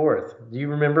back and forth. Do you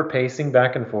remember pacing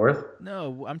back and forth?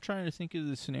 No, I'm trying to think of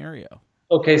the scenario.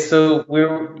 Okay, so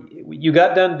you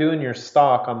got done doing your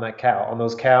stock on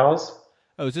those cows.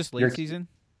 Oh, is this late season?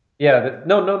 Yeah,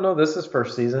 no, this is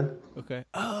first season. Okay.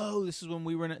 Oh, this is when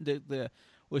we were in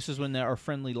this is when our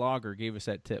friendly logger gave us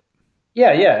that tip.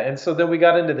 Yeah. And so then we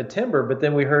got into the timber, but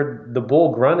then we heard the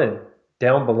bull grunted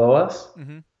down below us.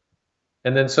 Mm-hmm.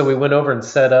 And then so we went over and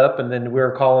set up, and then we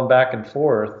were calling back and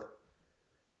forth.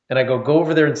 And I go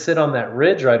over there and sit on that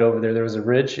ridge right over there. There was a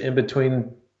ridge in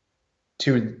between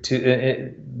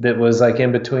that was like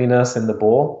in between us and the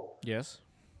bull. Yes.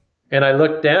 And I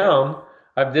looked down.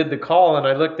 I did the call, and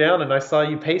I looked down, and I saw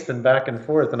you pacing back and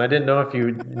forth. And I didn't know if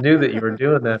you knew that you were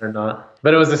doing that or not.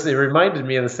 But it reminded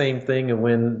me of the same thing of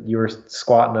when you were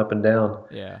squatting up and down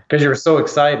Yeah. because you were so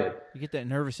excited. You get that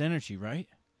nervous energy, right?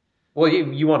 Well,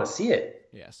 you want to see it.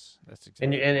 Yes, that's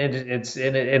And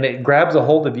exactly. it grabs a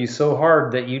hold of you so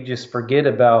hard that you just forget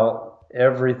about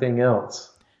everything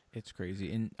else. It's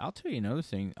crazy. And I'll tell you another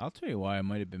thing. I'll tell you why I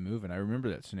might have been moving. I remember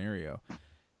that scenario.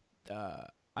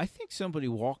 I think somebody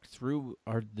walked through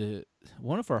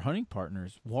one of our hunting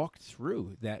partners walked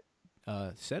through that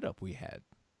setup we had.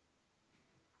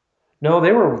 No,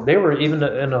 they were even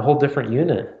in a whole different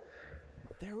unit.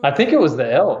 There I was think it was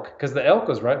the elk because the elk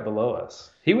was right below us.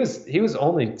 He was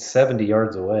only 70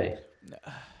 yards away.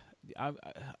 I, I,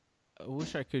 I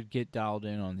wish I could get dialed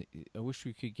in on I wish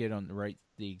we could get on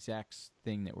the exact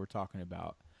thing that we're talking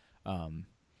about. Um,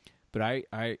 but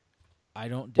I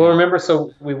don't Well, doubt. remember,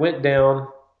 so we went down.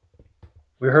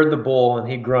 We heard the bull and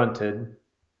he grunted,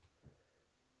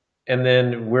 and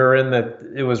then we're in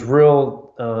the. It was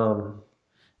real.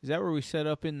 Is that where we set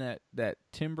up in that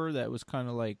timber that was kind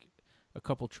of like a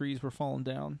couple trees were falling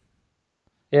down?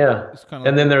 Yeah, It's kind of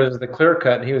and like then there was the clear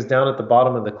cut, and he was down at the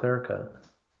bottom of the clear cut.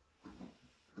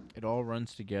 it all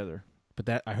runs together. But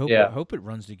that I Yeah. hope it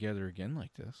runs together again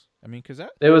like this. I mean, because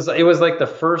that It was like the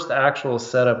first actual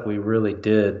setup we really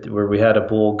did where we had a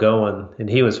bull going and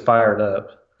he was fired up.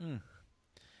 mm,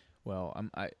 well,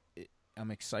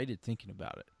 I'm excited thinking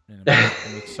about it, and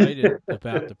I'm excited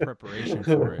about the preparation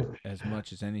for it as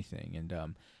much as anything.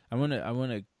 And I want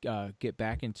to get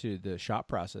back into the shop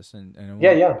process, and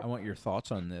Yeah, yeah. I want your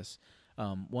thoughts on this.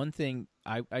 One thing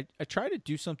I try to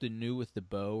do something new with the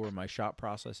bow or my shop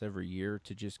process every year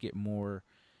to just get more.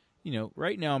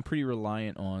 Right now I'm pretty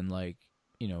reliant on like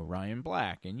Ryan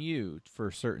Black and you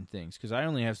for certain things because I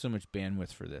only have so much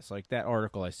bandwidth for this. Like that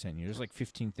article I sent you, there's like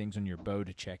 15 things on your bow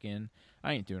to check in.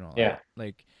 I ain't doing all Yeah. that.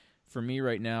 Like for me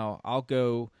right now, I'll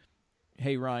go,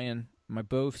 hey Ryan, my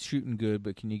bow's shooting good,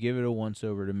 but can you give it a once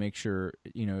over to make sure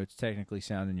it's technically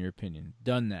sound in your opinion?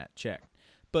 Done that, check.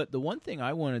 But the one thing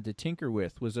I wanted to tinker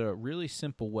with was a really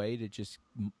simple way to just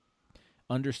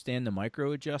understand the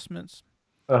micro adjustments,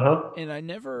 Uh-huh. and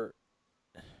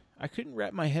I couldn't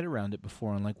wrap my head around it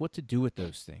before on like what to do with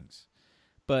those things.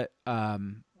 But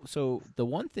so the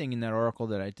one thing in that article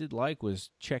that I did like was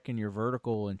checking your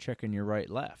vertical and checking your right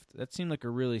left. That seemed like a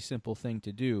really simple thing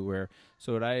to do.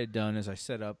 So what I had done is I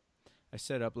set up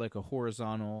like a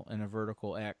horizontal and a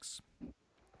vertical X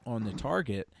on the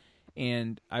target,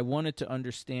 and I wanted to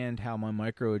understand how my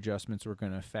micro adjustments were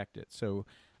going to affect it. So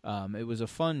it was a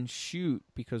fun shoot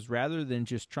because rather than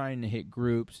just trying to hit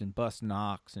groups and bust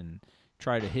knocks and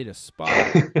try to hit a spot,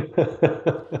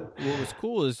 what was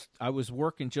cool is I was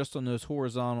working just on those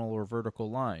horizontal or vertical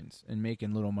lines and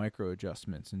making little micro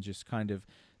adjustments and just kind of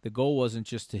the goal wasn't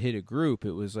just to hit a group.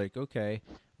 It was like, okay,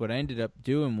 what I ended up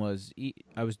doing was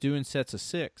I was doing sets of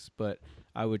 6, but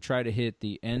I would try to hit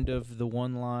the end of the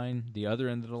one line, the other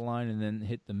end of the line, and then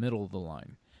hit the middle of the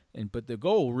line. But the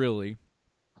goal really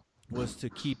was to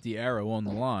keep the arrow on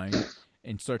the line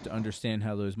and start to understand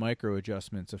how those micro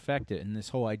adjustments affect it. And this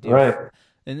whole idea Right.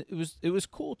 and it was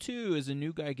cool too as a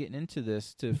new guy getting into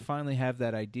this to finally have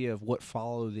that idea of what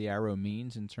follow the arrow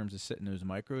means in terms of setting those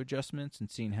micro adjustments and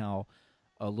seeing how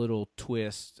a little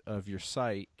twist of your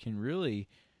sight can really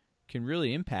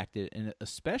impact it, and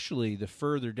especially the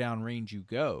further down range you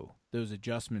go, those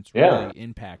adjustments Yeah. really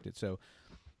impact it. So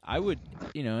I would,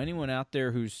 anyone out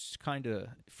there who's kind of,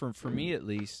 for me at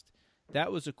least,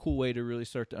 that was a cool way to really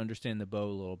start to understand the bow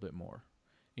a little bit more.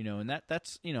 And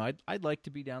that's I'd like to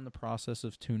be down the process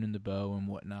of tuning the bow and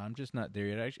whatnot. I'm just not there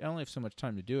yet. I only have so much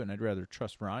time to do it, and I'd rather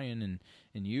trust Ryan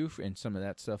and you and some of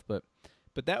that stuff. But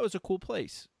that was a cool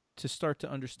place to start to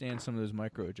understand some of those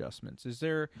micro adjustments. Is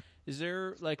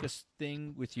there like a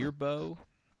thing with your bow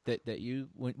that you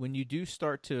when you do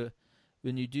start to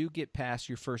when you do get past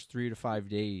your first 3 to 5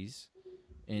 days,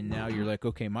 and now you're like,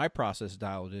 okay, my process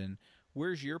dialed in.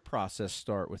 Where's your process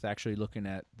start with actually looking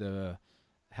at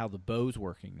how the bow's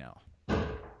working now?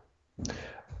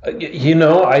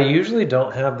 I usually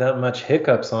don't have that much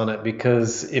hiccups on it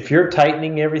because if you're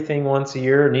tightening everything once a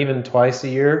year and even twice a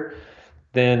year,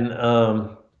 then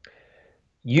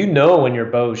when your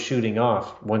bow's shooting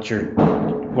off once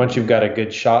you've got a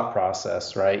good shot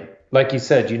process, right? Like you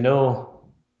said,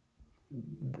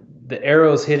 the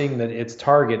arrow's hitting its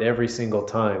target every single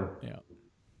time. Yeah.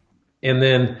 And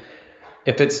then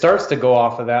if it starts to go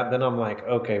off of that, then I'm like,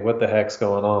 okay, what the heck's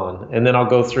going on? And then I'll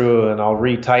go through and I'll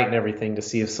retighten everything to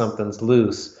see if something's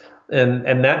loose.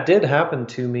 And that did happen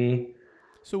to me.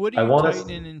 So what are I you want to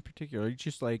tightening in particular? You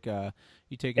just like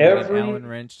you taking like an every Allen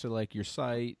wrench to like your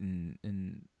sight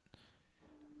and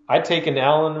I take an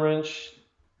Allen wrench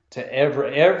to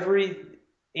every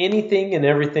anything and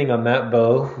everything on that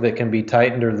bow that can be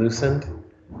tightened or loosened.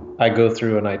 I go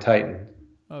through and I tighten.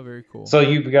 oh, very cool. So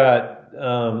you've got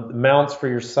mounts for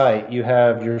your sight. You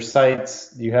have your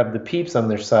sights. You have the peeps on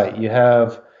their sight. You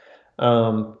have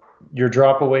um, your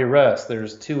drop away rest.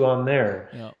 There's two on there.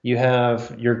 Yeah. You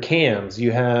have your cams.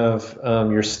 You have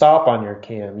your stop on your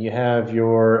cam. You have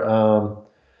your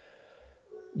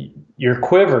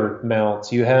quiver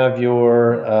mounts. You have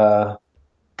your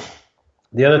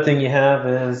the other thing you have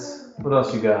is what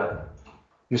else you got?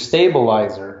 Your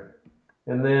stabilizer,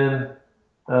 and then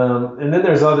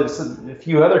there's a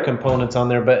few other components on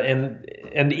there, but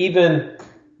and even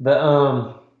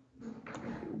the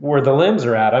where the limbs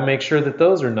are at, I make sure that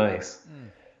those are nice.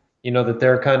 That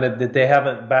they're that they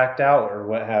haven't backed out or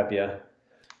what have you,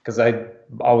 because I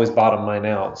always bottom mine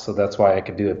out, so that's why I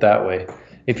could do it that way.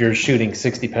 If you're shooting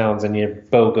 60 pounds and your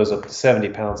bow goes up to 70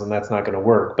 pounds, and that's not going to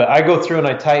work. But I go through and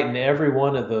I tighten every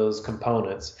one of those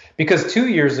components, because 2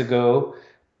 years ago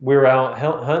we were out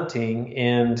hunting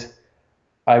and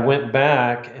I went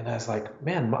back and I was like,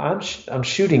 man, I'm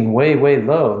shooting way, way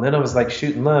low. And then I was like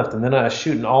shooting left, and then I was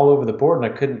shooting all over the board,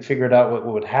 and I couldn't figure it out. What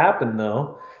would happen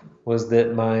though was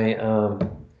that my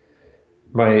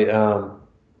my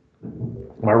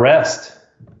rest,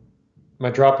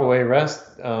 my drop away rest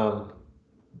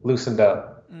loosened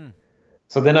up.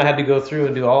 So then I had to go through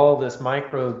and do all this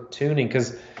micro tuning,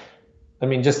 because I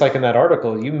mean, just like in that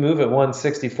article, you move it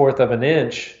 1/64th of an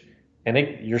inch and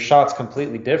your shot's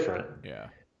completely different. Yeah.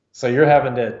 So you're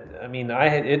having to, I mean,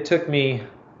 it took me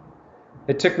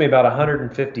about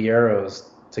 150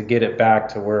 arrows to get it back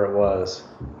to where it was.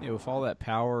 Yeah, with all that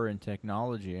power and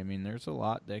technology, I mean, there's a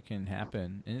lot that can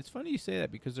happen. And it's funny you say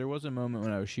that, because there was a moment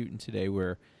when I was shooting today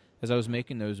where, as I was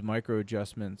making those micro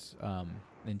adjustments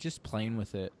and just playing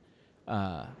with it,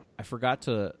 I forgot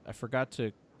to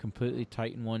completely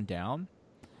tighten one down.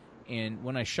 And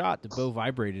when I shot, the bow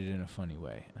vibrated in a funny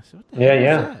way. I said, what the hell is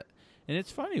that? And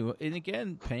it's funny. And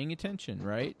again, paying attention,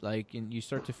 right? Like, and you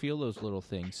start to feel those little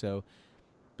things. So,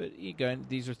 but again,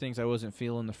 these are things I wasn't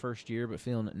feeling the first year, but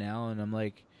feeling it now. And I'm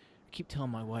like, I keep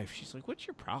telling my wife, she's like, what's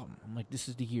your problem? I'm like, this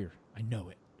is the year. I know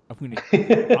it. I'm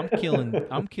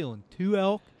killing 2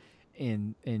 elk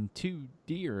and 2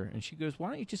 deer. And she goes, why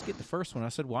don't you just get the first one? I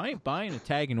said, well, I ain't buying a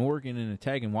tag in Oregon and a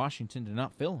tag in Washington to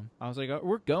not fill them. I was like, oh,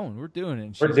 we're doing it.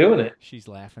 And we're doing it. She's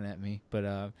laughing at me,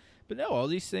 but no, all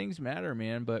these things matter,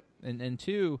 man. But and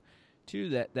two,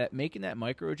 that making that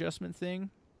micro adjustment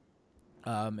thing,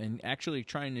 and actually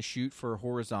trying to shoot for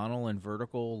horizontal and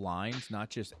vertical lines, not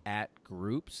just at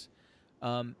groups.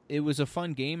 It was a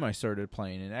fun game I started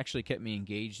playing, and it actually kept me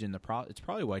engaged in the It's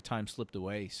probably why time slipped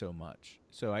away so much.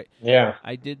 So I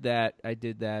did that at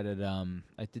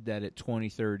 20,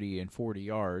 30, and 40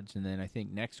 yards, and then I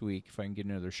think next week, if I can get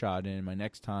another shot in, my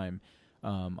next time,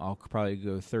 I'll probably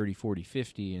go 30, 40,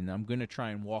 50, and I'm going to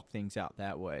try and walk things out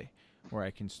that way, where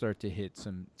I can start to hit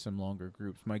some longer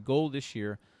groups. My goal this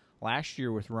year, last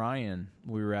year with Ryan,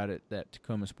 we were out at that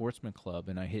Tacoma Sportsman Club,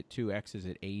 and I hit 2 X's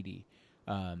at 80.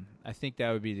 I think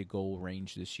that would be the goal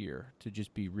range this year, to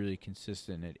just be really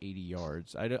consistent at 80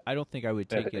 yards. I don't think I would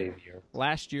take it.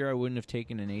 Last year I wouldn't have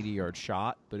taken an 80-yard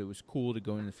shot, but it was cool to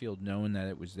go in the field knowing that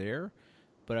it was there.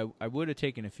 But I would have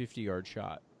taken a 50-yard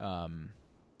shot.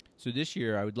 So this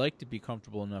year I would like to be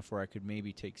comfortable enough where I could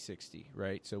maybe take 60,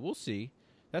 right? So we'll see.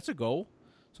 That's a goal.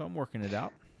 So I'm working it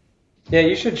out. Yeah,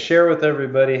 you should share with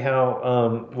everybody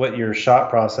how what your shot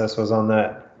process was on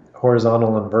that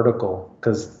horizontal and vertical,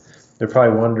 because they're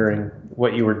probably wondering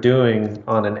what you were doing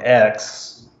on an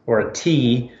X or a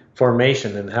T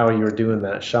formation and how you were doing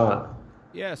that shot.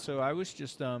 Yeah, so I was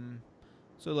just so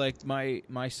like my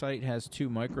sight has 2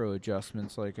 micro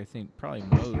adjustments, like I think probably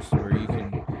most, where you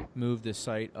can move the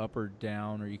sight up or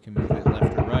down, or you can move it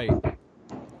left or right.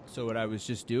 So what I was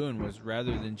just doing was,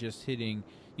 rather than just hitting,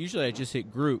 usually I just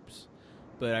hit groups,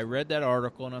 but I read that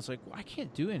article and I was like, well, I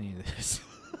can't do any of this.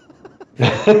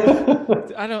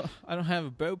 I don't have a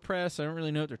bow press. I don't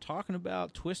really know what they're talking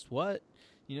about. Twist what?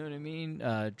 You know what I mean?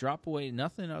 Drop away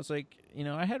nothing. I was like,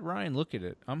 I had Ryan look at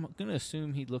it. I'm going to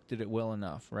assume he looked at it well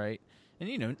enough, right?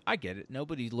 And, I get it.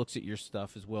 Nobody looks at your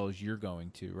stuff as well as you're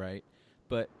going to, right?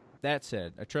 But that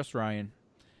said, I trust Ryan.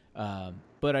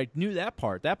 But I knew that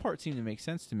part. That part seemed to make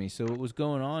sense to me. So what was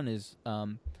going on is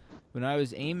when I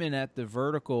was aiming at the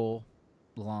vertical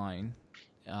line,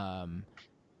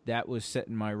 that was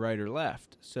setting my right or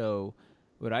left. So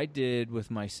what I did with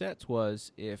my sets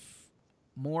was, if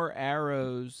more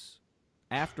arrows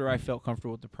after I felt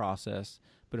comfortable with the process,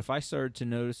 but if I started to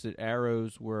notice that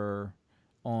arrows were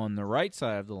on the right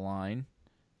side of the line,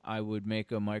 I would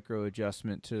make a micro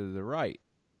adjustment to the right,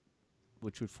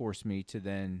 which would force me to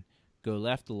then go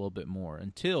left a little bit more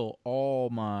until all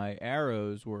my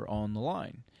arrows were on the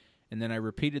line. And then I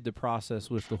repeated the process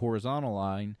with the horizontal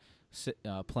line,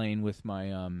 playing with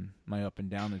my my up and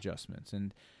down adjustments.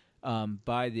 And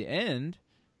by the end,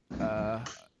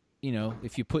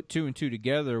 if you put 2 and 2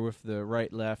 together with the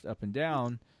right, left, up and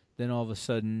down, then all of a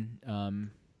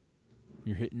sudden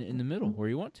you're hitting it in the middle where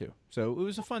you want to. So it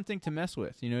was a fun thing to mess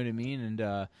with. You know what I mean?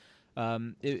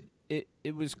 And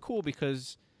it was cool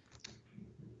because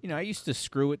I used to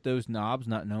screw with those knobs,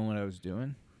 not knowing what I was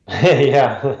doing.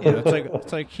 Yeah.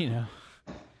 It's like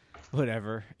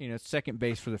whatever. It's second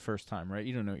base for the first time, right?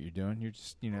 You don't know what you're doing. You're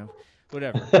just,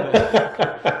 whatever.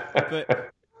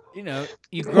 But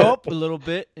you grow up a little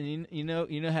bit, and you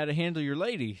know how to handle your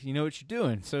lady. You know what you're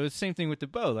doing. So it's the same thing with the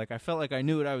bow. Like, I felt like I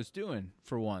knew what I was doing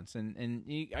for once,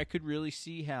 and I could really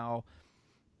see how,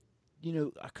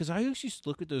 because I used to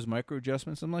look at those micro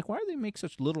adjustments. I'm like, why do they make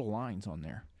such little lines on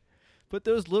there? But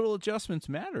those little adjustments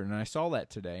matter, and I saw that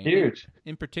today. Huge.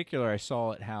 In particular, I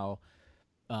saw it how,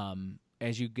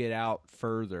 as you get out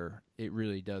further, it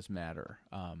really does matter.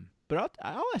 But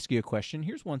I'll ask you a question.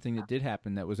 Here's one thing that did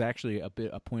happen that was actually a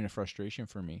point of frustration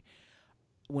for me.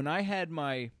 When I had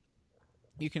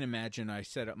you can imagine, I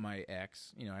set up my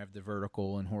X. I have the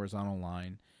vertical and horizontal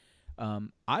line.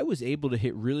 I was able to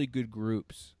hit really good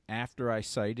groups after I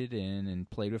sighted in and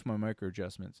played with my micro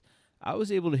adjustments. I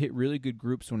was able to hit really good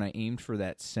groups when I aimed for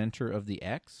that center of the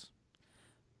X.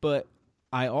 But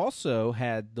I also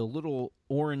had the little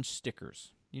orange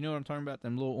stickers. You know what I'm talking about?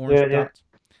 Them little orange dots.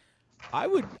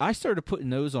 I started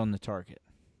putting those on the target,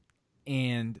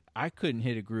 and I couldn't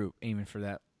hit a group aiming for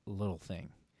that little thing.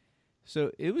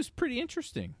 So it was pretty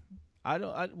interesting.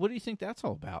 What do you think that's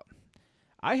all about?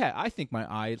 I think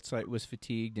my eyesight was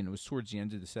fatigued, and it was towards the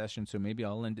end of the session, so maybe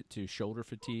I'll lend it to shoulder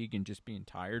fatigue and just being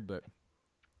tired. But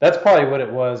that's probably what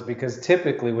it was, because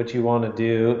typically what you want to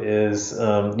do is,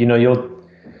 you'll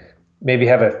maybe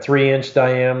have a 3-inch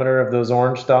diameter of those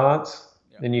orange dots,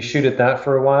 and you shoot at that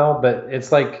for a while. But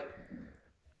it's like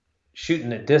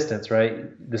shooting at distance,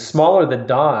 right? The smaller the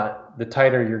dot, the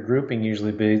tighter your grouping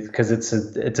usually be, because it's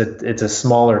a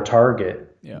smaller target.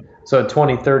 Yeah. So at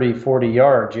 20, 30, 40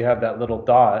 yards, you have that little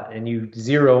dot, and you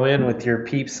zero in with your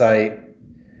peep sight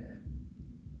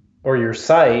or your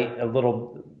sight a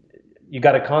little. You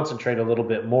got to concentrate a little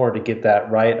bit more to get that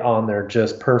right on there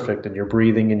just perfect, and your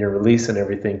breathing and your release and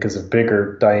everything, because a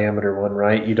bigger diameter one,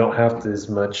 right? You don't have to as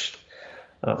much.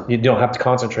 You don't have to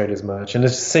concentrate as much. And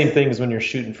it's the same thing as when you're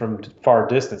shooting from far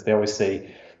distance. They always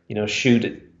say, shoot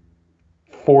at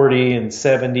 40 and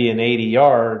 70 and 80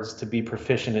 yards to be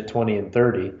proficient at 20 and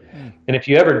 30. And if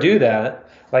you ever do that,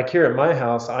 like here at my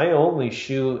house, I only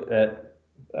shoot at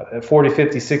 40,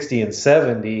 50, 60, and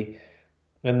 70.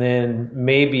 And then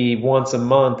maybe once a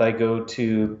month I go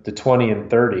to the 20 and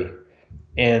 30.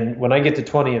 And when I get to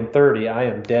 20 and 30, I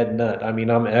am dead nut. I mean,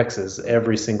 I'm X's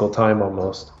every single time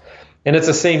almost. And it's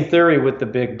the same theory with the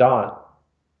big dot.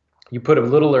 You put a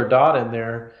littler dot in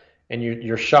there, and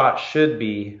your shot should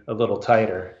be a little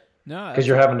tighter. No, because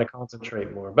you're having to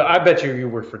concentrate more. But I bet you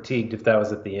were fatigued if that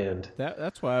was at the end.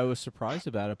 That's why I was surprised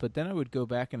about it. But then I would go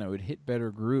back and I would hit better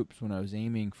groups when I was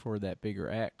aiming for that bigger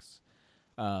X.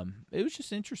 It was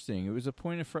just interesting. It was a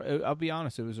point of I'll be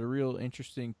honest, it was a real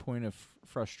interesting point of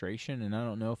frustration, and I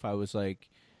don't know if I was like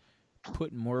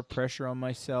putting more pressure on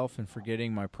myself and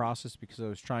forgetting my process because I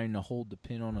was trying to hold the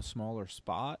pin on a smaller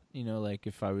spot, like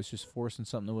if I was just forcing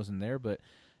something that wasn't there. But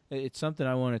it's something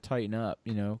I want to tighten up,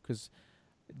 because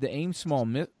the aim small,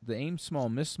 miss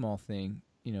small thing,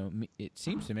 it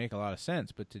seems to make a lot of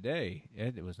sense. But today,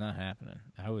 it was not happening.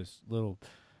 I was a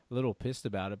little pissed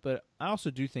about it, but I also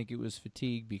do think it was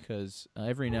fatigue because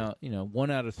every now,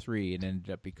 1 out of 3 it ended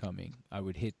up becoming I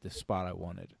would hit the spot I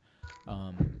wanted.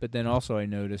 But then also I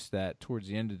noticed that towards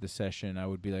the end of the session, I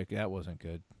would be like, that wasn't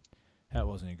good. That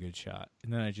wasn't a good shot.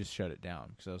 And then I just shut it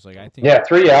down because I was like, I think. Yeah,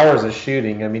 3 hours of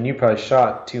shooting. I mean, you probably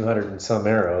shot 200 and some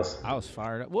arrows. I was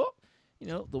fired up. Well,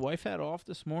 the wife had off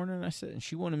this morning. And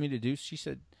she wanted me to do. She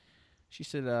said,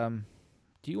 do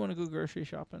you want to go grocery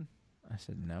shopping? I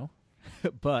said no,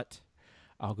 but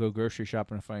I'll go grocery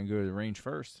shopping if I can go to the range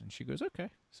first. And she goes, okay.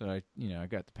 So I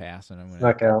got the pass and I went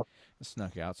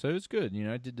snuck out. So it was good.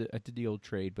 I did the old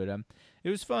trade, but it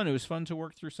was fun. It was fun to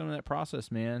work through some of that process,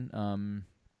 man.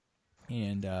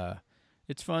 And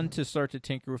it's fun to start to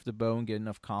tinker with the bow and get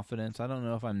enough confidence. I don't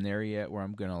know if I'm there yet where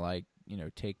I'm gonna like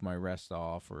take my rest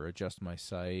off or adjust my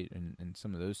sight and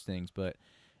some of those things, but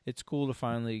it's cool to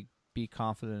finally be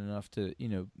confident enough to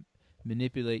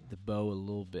manipulate the bow a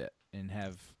little bit and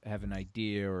have an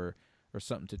idea or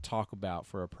something to talk about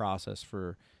for a process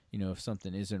for if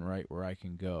something isn't right where I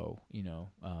can go.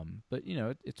 But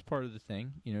it's part of the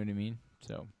thing. You know what I mean?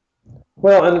 So.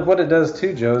 Well, and what it does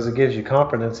too, Joe, is it gives you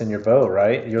confidence in your bow,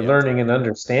 right? You're Yep. learning and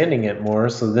understanding it more.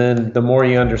 So then the more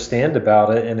you understand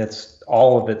about it and it's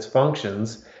all of its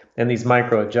functions and these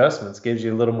micro adjustments gives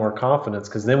you a little more confidence.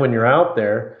 Because then when you're out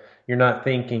there, you're not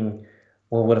thinking,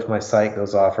 well, what if my sight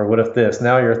goes off or what if this?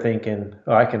 Now you're thinking,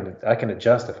 oh, I can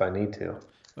adjust if I need to.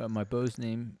 My beau's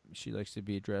name, she likes to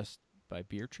be addressed by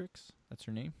Beatrix. That's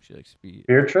her name. She likes to be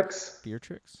Beatrix?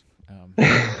 Beatrix. All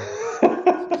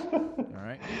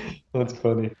right. That's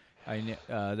funny.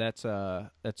 That's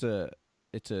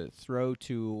it's a throw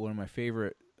to one of my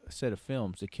favorite set of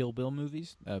films, the Kill Bill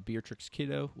movies. Beatrix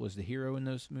Kiddo was the hero in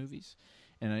those movies,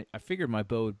 and I figured my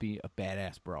beau would be a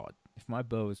badass broad. If my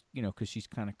beau is, because she's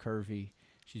kind of curvy,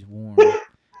 she's warm,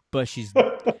 but she's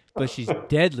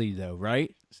deadly though,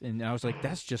 right? And I was like,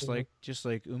 that's just like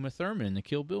Uma Thurman in the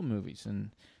Kill Bill movies,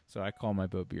 and so I call my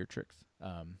beau Beatrix.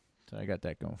 So I got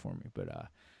that going for me, but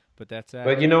that's that.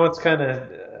 But you know what's kind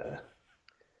of,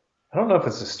 I don't know if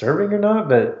it's disturbing or not,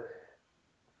 but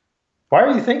why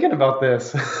are you thinking about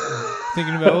this?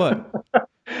 Thinking about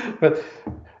what? But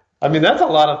I mean, that's a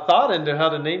lot of thought into how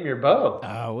to name your bow.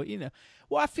 Oh,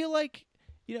 well, I feel like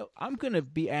I'm gonna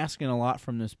be asking a lot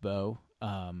from this bow,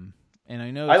 and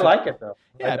I know I like it though.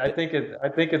 yeah, I think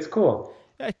it's cool.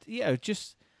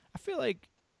 just I feel like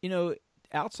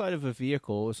outside of a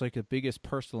vehicle, it's like the biggest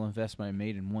personal investment I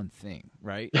made in one thing,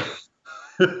 right?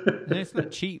 And it's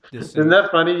not cheap. This Isn't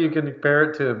that funny? You can compare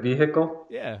it to a vehicle.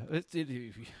 yeah,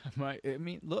 I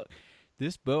mean, look,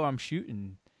 this bow I'm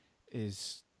shooting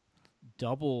is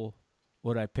double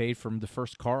what I paid from the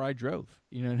first car I drove.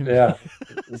 You know what I mean? Yeah,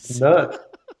 it's nuts.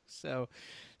 So,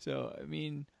 I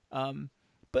mean,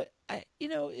 but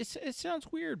it sounds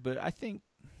weird, but I think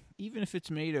even if it's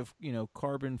made of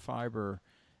carbon fiber,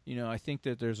 I think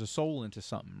that there's a soul into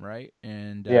something, right?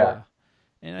 Yeah,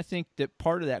 And I think that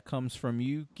part of that comes from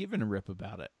you giving a rip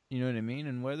about it. You know what I mean?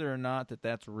 And whether or not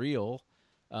that's real,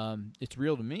 it's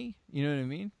real to me. You know what I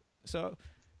mean? So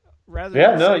rather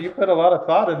yeah. than No, say, you put a lot of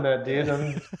thought in that, dude.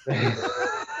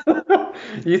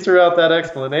 You threw out that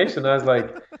explanation. I was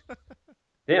like,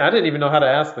 damn, I didn't even know how to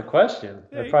ask the question.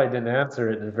 I hey, probably didn't answer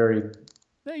it in a very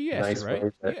no, you asked it nice right. way,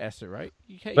 You but. asked it right.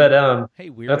 But Hey,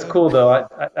 that's weirdo. cool though.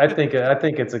 I think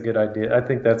it's a good idea. I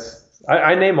think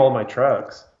I name all my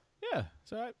trucks. Yeah.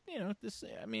 So this.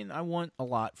 I mean, I want a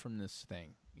lot from this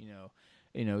thing.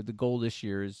 The goal this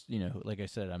year is, like I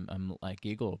said, I'm like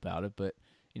giggle about it, but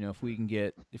if we can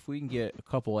get a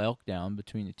couple elk down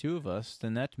between the two of us,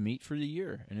 then that's meat for the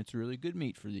year, and it's really good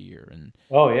meat for the year. And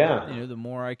Oh yeah. the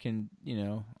more I can,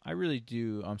 I really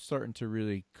do. I'm starting to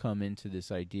really come into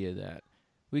this idea that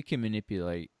we can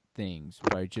manipulate things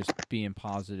by just being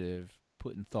positive,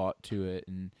 putting thought to it,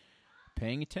 and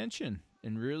paying attention,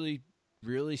 and really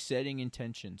setting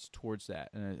intentions towards that.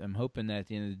 And I'm hoping that at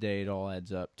the end of the day, it all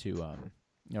adds up to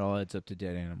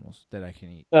dead animals that I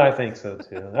can eat. I think so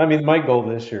too. I mean, my goal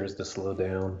this year is to slow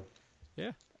down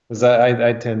Yeah, because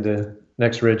I tend to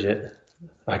next ridge it.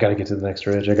 I got to get to the next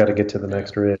ridge. I got to get to the yeah,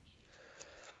 next ridge.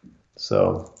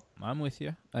 So I'm with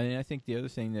you. I think the other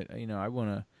thing that I want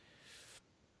to,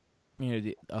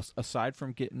 aside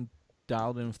from getting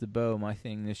dialed in with the bow, my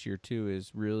thing this year too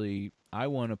is really I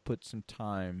want to put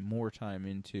more time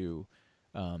into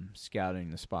scouting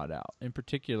the spot out. In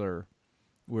particular,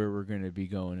 where we're going to be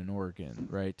going in Oregon,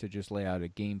 right? To just lay out a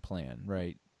game plan,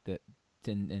 right? That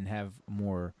and have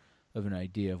more of an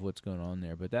idea of what's going on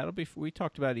there. But that'll be. We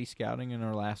talked about e-scouting in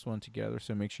our last one together,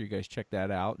 so make sure you guys check that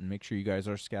out and make sure you guys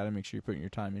are scouting. Make sure you're putting your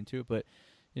time into it. But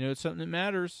it's something that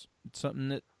matters. It's something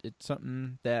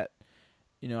that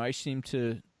I seem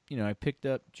to. I picked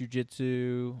up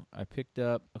jujitsu. I picked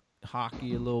up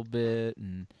hockey a little bit,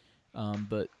 and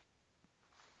but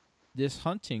this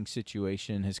hunting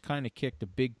situation has kind of kicked a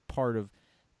big part of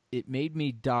it. Made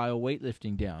me dial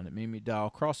weightlifting down. It made me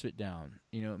dial CrossFit down.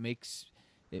 It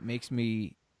makes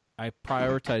me I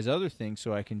prioritize other things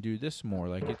so I can do this more.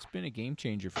 Like it's been a game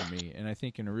changer for me, and I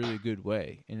think in a really good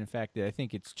way. And in fact, I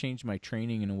think it's changed my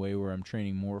training in a way where I'm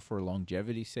training more for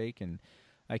longevity's sake. And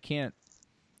I can't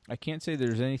say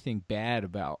there's anything bad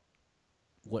about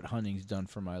what hunting's done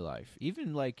for my life.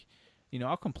 Even like,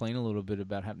 I'll complain a little bit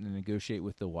about having to negotiate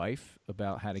with the wife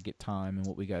about how to get time and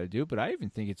what we got to do, but I even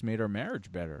think it's made our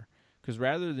marriage better because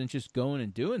rather than just going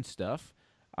and doing stuff,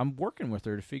 I'm working with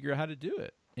her to figure out how to do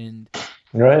it. And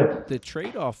Right. the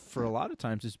trade-off for a lot of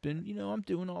times has been, I'm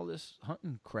doing all this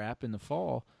hunting crap in the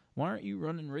fall. Why aren't you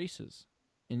running races?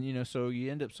 And so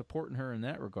you end up supporting her in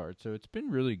that regard. So it's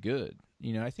been really good.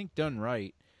 I think done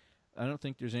right, I don't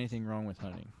think there's anything wrong with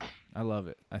hunting. I love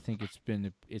it. I think it's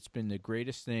been the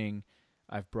greatest thing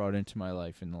I've brought into my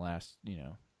life in the last,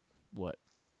 4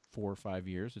 or 5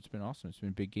 years. It's been awesome. It's been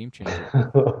a big game changer.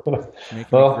 It's making me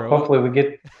Well, grow up. hopefully we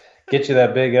get you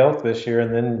that big elk this year,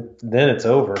 and then it's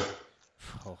over.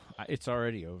 Oh, it's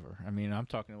already over. I mean, I'm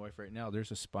talking to my wife right now.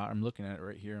 There's a spot. I'm looking at it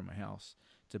right here in my house.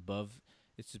 It's above.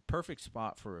 It's a perfect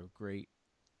spot for a great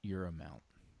Euro mount.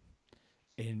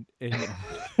 And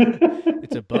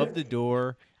it's above the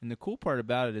door. And the cool part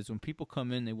about it is when people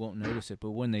come in, they won't notice it.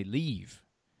 But when they leave,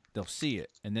 they'll see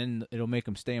it. And then it'll make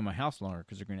them stay in my house longer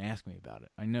because they're going to ask me about it.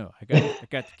 I know. I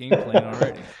got the game plan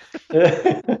already.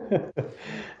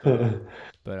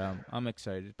 I'm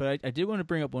excited. But I did want to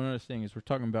bring up one other thing as we're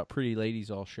talking about pretty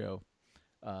ladies all show.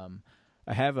 I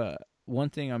have one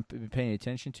thing I'm paying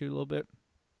attention to a little bit.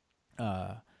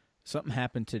 Something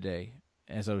happened today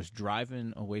as I was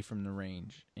driving away from the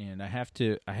range, and I have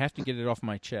to get it off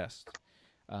my chest.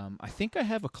 I think I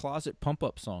have a closet pump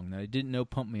up song that I didn't know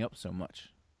pumped me up so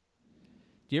much.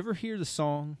 Do you ever hear the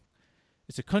song?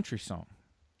 It's a country song.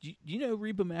 Do you know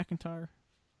Reba McEntire?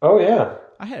 Oh yeah.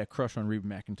 I had a crush on Reba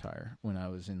McEntire when I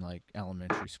was in like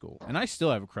elementary school, and I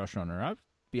still have a crush on her. I'll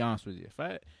be honest with you. If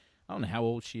I don't know how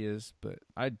old she is, but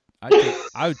I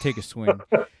would take a swing.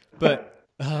 But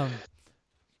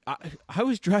I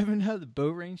was driving out of the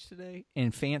bow range today,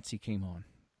 and Fancy came on,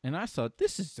 and I thought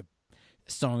this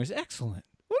song is excellent.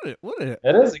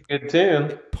 That is a good tune.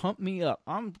 It pumped me up.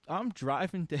 I'm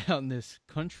driving down this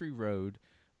country road,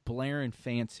 blaring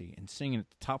Fancy and singing at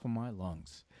the top of my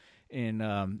lungs. And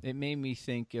it made me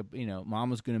think, Mom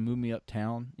was going to move me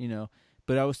uptown,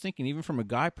 But I was thinking, even from a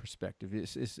guy perspective,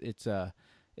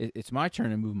 it's my turn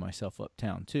to move myself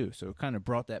uptown too. So it kind of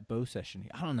brought that bow session.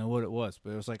 I don't know what it was,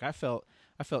 but it was like I felt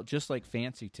just like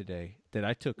Fancy today. That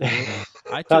I took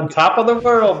on top of the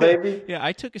world, baby. Yeah,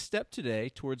 I took a step today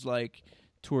towards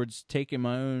taking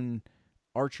my own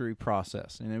archery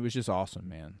process, and it was just awesome,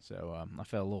 man. So I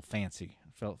felt a little fancy.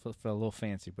 Felt a little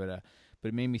fancy, but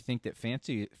it made me think that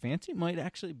Fancy might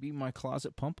actually be my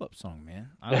closet pump up song,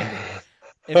 man. I don't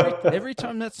know. Every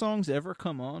time that song's ever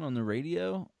come on the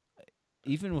radio,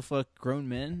 even with like grown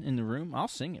men in the room, I'll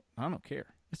sing it. I don't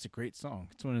care. It's a great song.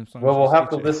 It's one of them songs. Well, we'll have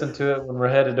to listen to it when we're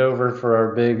headed over for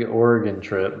our big Oregon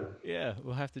trip. Yeah,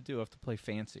 we'll have to play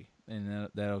Fancy, and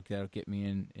that'll get me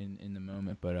in the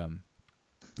moment. But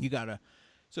you gotta.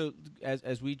 So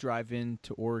as we drive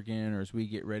into Oregon, or as we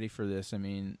get ready for this, I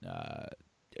mean,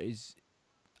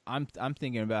 I'm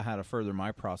thinking about how to further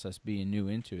my process being new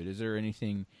into it. Is there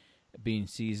anything being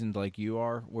seasoned like you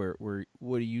are, where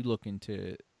what are you looking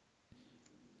to?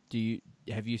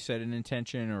 Have you set an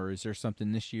intention, or is there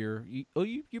something this year?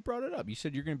 You brought it up. You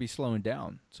said you're going to be slowing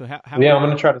down. So how? Yeah, I'm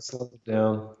going to try to slow it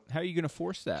down. How are you going to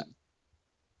force that?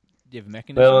 Do you have a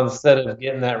mechanism? Well, instead of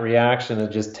getting that reaction to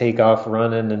just take off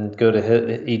running and go to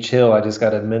hit each hill, I just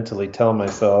got to mentally tell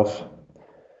myself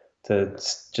to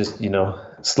just,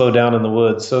 slow down in the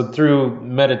woods. So through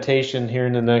meditation here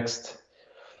in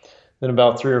in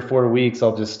about 3 or 4 weeks,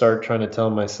 I'll just start trying to tell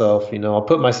myself, I'll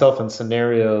put myself in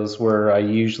scenarios where I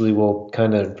usually will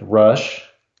kind of rush,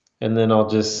 and then I'll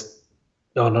just,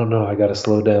 no, I got to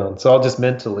slow down. So I'll just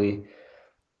mentally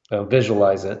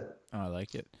visualize it. Oh, I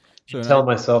like it. So tell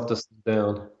myself to slow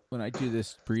down. When I do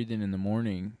this breathing in the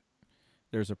morning,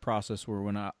 there's a process where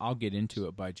when I'll get into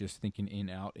it by just thinking in,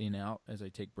 out as I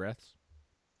take breaths.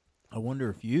 I wonder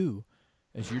if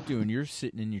as you're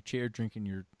sitting in your chair drinking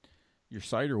your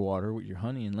cider water with your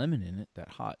honey and lemon in it, that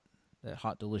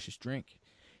hot delicious drink.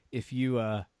 If you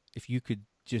could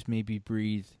just maybe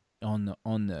breathe on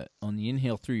the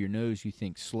inhale through your nose, you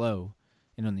think slow,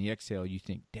 and on the exhale you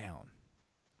think down.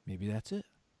 Maybe that's it.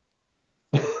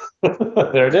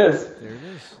 There it is.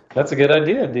 That's a good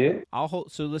idea, dude.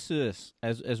 So listen to this.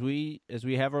 As we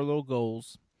have our little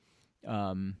goals,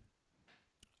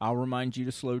 I'll remind you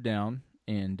to slow down,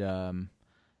 and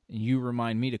you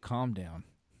remind me to calm down.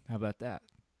 How about that?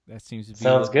 That seems to be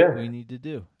what we need to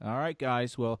do. All right,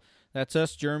 guys. Well, that's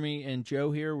us, Jeremy and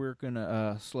Joe here. We're going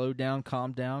to slow down,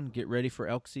 calm down, get ready for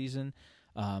elk season.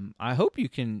 I hope you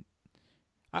can.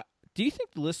 Do you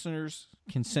think the listeners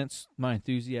can sense my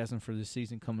enthusiasm for this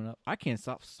season coming up? I can't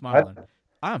stop smiling.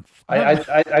 I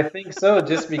think so,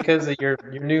 just because of your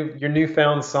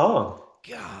newfound song.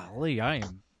 Golly, I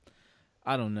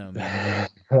don't know, man.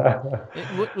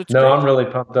 I'm really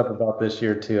pumped up about this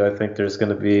year too. I think there's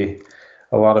going to be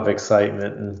a lot of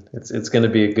excitement, and it's going to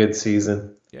be a good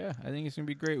season. Yeah, I think it's gonna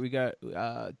be great. We got.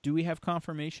 Do we have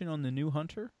confirmation on the new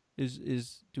hunter? Do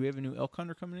we have a new elk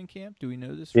hunter coming in camp? Do we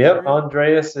know this for Yep, sure yet?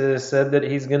 Andreas has said that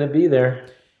he's going to be there.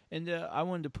 And I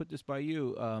wanted to put this by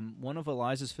you. One of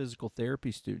Eliza's physical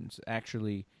therapy students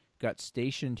actually got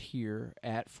stationed here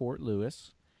at Fort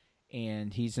Lewis,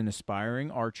 and he's an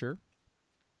aspiring archer,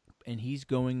 and he's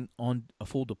going on a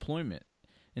full deployment,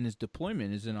 and his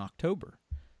deployment is in October.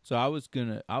 So I was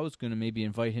gonna maybe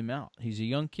invite him out. He's a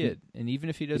young kid, and even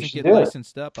if he You doesn't should get do it.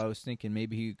 licensed up, I was thinking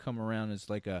maybe he could come around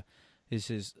as like a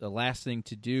last thing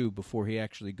to do before he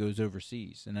actually goes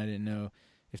overseas. And I didn't know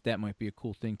if that might be a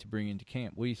cool thing to bring into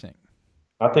camp. What do you think?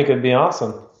 I think it'd be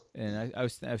awesome. And I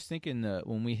was thinking that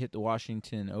when we hit the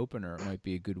Washington opener, it might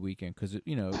be a good weekend because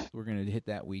we're gonna hit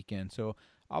that weekend. So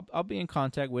I'll be in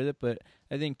contact with it. But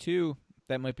I think too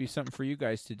that might be something for you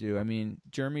guys to do. I mean,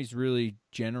 Jeremy's really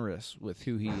generous with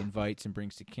who he invites and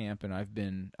brings to camp, and I've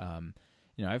been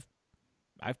I've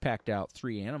packed out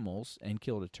 3 animals and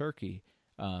killed a turkey,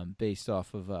 based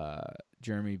off of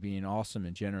Jeremy being awesome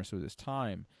and generous with his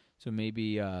time. So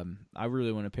maybe I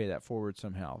really want to pay that forward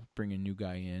somehow, bring a new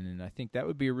guy in, and I think that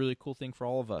would be a really cool thing for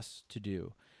all of us to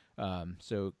do.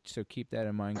 So keep that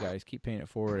in mind, guys. Keep paying it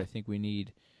forward. I think we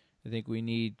need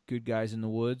good guys in the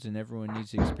woods, and everyone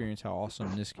needs to experience how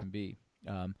awesome this can be.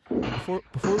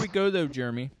 Before we go though,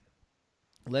 Jeremy,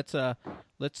 let's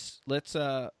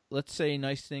let's say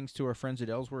nice things to our friends at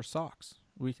Ellsworth Socks.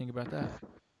 What do you think about that?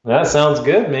 That sounds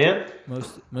good, man.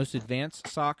 Most advanced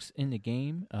socks in the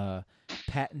game,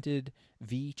 patented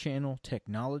V channel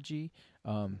technology.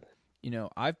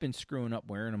 I've been screwing up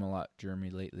wearing them a lot, Jeremy,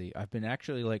 lately. I've been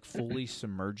actually like fully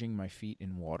submerging my feet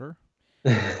in water.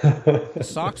 The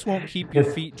socks won't keep your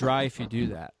feet dry if you do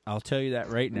that. I'll tell you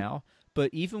that right now. But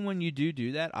even when you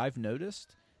do that, I've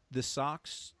noticed the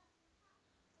socks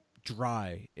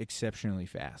dry exceptionally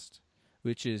fast,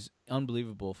 which is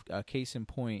unbelievable. Case in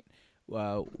point,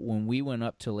 when we went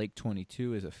up to Lake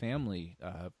 22 as a family,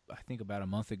 I think about a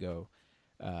month ago,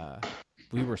 uh,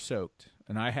 we were soaked,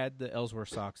 and I had the Ellsworth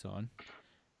socks on.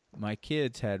 My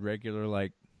kids had regular,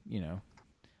 you know,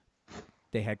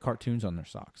 they had cartoons on their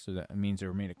socks, so that means they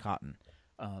were made of cotton.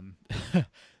 Um,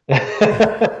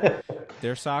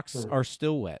 their socks are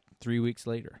still wet 3 weeks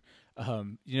later.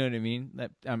 You know what I mean?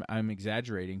 That I'm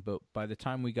exaggerating, but by the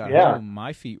time we got Yeah. home,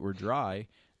 my feet were dry.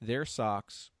 Their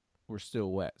socks were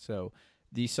still wet. So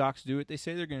these socks do what they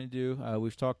say they're going to do.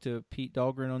 We've talked to Pete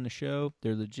Dahlgren on the show.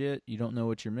 They're legit. You don't know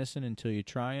what you're missing until you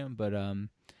try them. But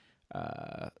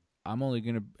uh, I'm only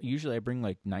going to. Usually, I bring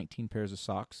like 19 pairs of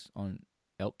socks on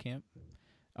elk camp.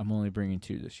 I'm only bringing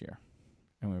 2 this year.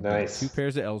 I'm going to bring 2 Nice.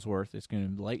 pairs of Ellsworth. It's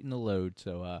going to lighten the load.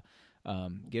 So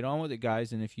get on with it,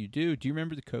 guys. And if you do you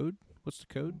remember the code? What's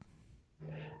the code?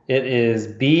 It is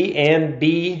B and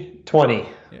B 20.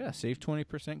 Yeah, save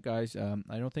 20%, guys.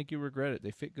 I don't think you'll regret it. They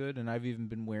fit good, and I've even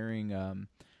been wearing.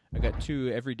 I got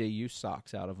 2 everyday use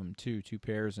socks out of them too, 2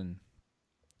 pairs, and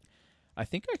I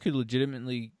think I could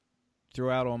legitimately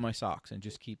throw out all my socks and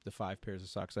just keep the 5 pairs of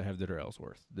socks I have that are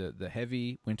Ellsworth. The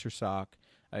heavy winter sock.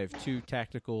 I have 2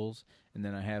 tacticals, and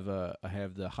then I have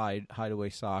the hideaway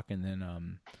sock, and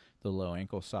then the low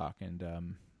ankle sock,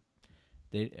 and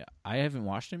I haven't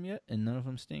washed them yet, and none of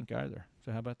them stink either.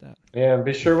 So how about that? Yeah, and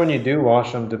be sure when you do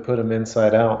wash them to put them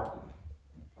inside out.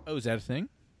 Oh, is that a thing?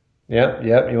 Yep,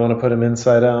 yep. You want to put them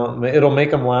inside out. It'll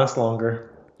make them last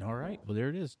longer. All right. Well, there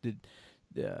it is.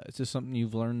 Is this something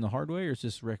you've learned the hard way, or is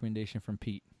this a recommendation from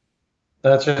Pete?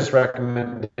 That's just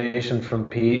recommendation from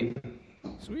Pete.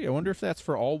 Sweet. I wonder if that's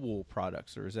for all wool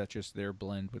products, or is that just their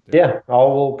blend with their. Yeah,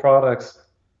 all wool products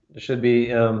should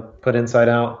be put inside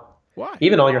out. Why?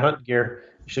 Even all your hunting gear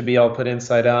should be all put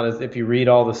inside out. If you read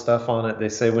all the stuff on it, they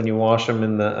say when you wash them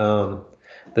in the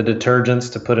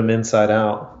detergents to put them inside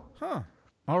out. Huh.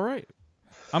 All right.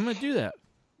 I'm gonna do that.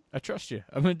 I trust you.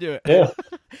 I'm gonna do it. Yeah.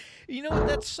 You know what?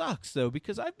 That sucks though,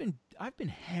 because I've been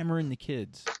hammering the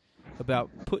kids about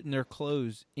putting their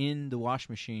clothes in the wash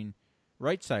machine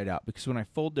right side out, because when I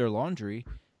fold their laundry,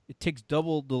 it takes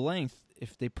double the length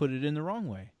if they put it in the wrong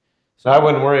way. So I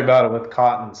wouldn't worry about it with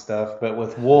cotton stuff, but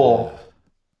with wool,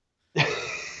 I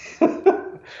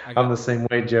I'm got the same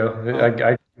way, Joe.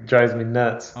 I It drives me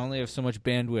nuts. I only have so much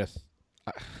bandwidth.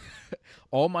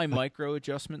 All my micro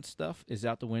adjustment stuff is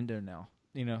out the window now.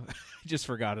 I just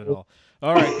forgot it all.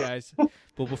 All right, guys.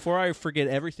 Well, before I forget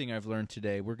everything I've learned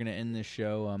today, we're going to end this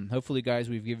show. Hopefully, guys,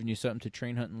 we've given you something to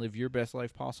train, hunt, and live your best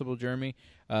life possible, Jeremy.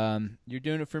 You're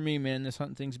doing it for me, man. This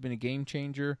hunting thing's been a game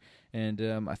changer, and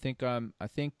I think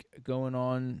going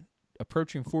on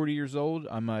approaching 40 years old,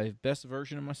 I'm my best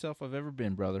version of myself I've ever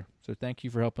been, brother. So thank you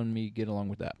for helping me get along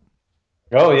with that.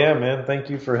 Oh yeah, man. Thank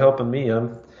you for helping me.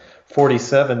 I'm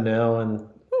 47 now, and Woo,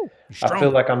 you're I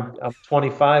feel strong. like I'm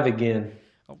 25 again.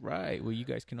 All right. Well, you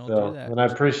guys can all do So, that. and I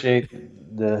appreciate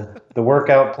the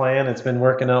workout plan. It's been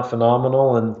working out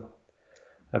phenomenal,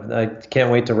 and I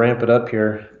can't wait to ramp it up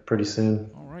here pretty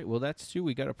soon. All right. Well, that's too.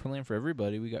 We got a plan for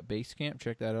everybody. We got base camp.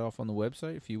 Check that off on the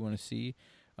website if you want to see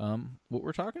what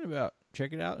we're talking about.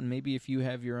 Check it out, and maybe if you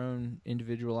have your own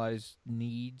individualized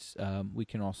needs, we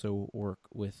can also work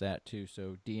with that too.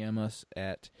 So DM us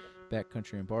at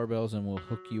Backcountry and Barbells, and we'll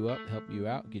hook you up, help you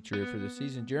out, get you ready for the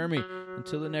season. Jeremy,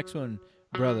 until the next one,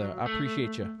 brother. I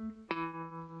appreciate you.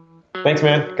 Thanks,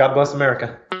 man. God bless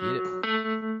America.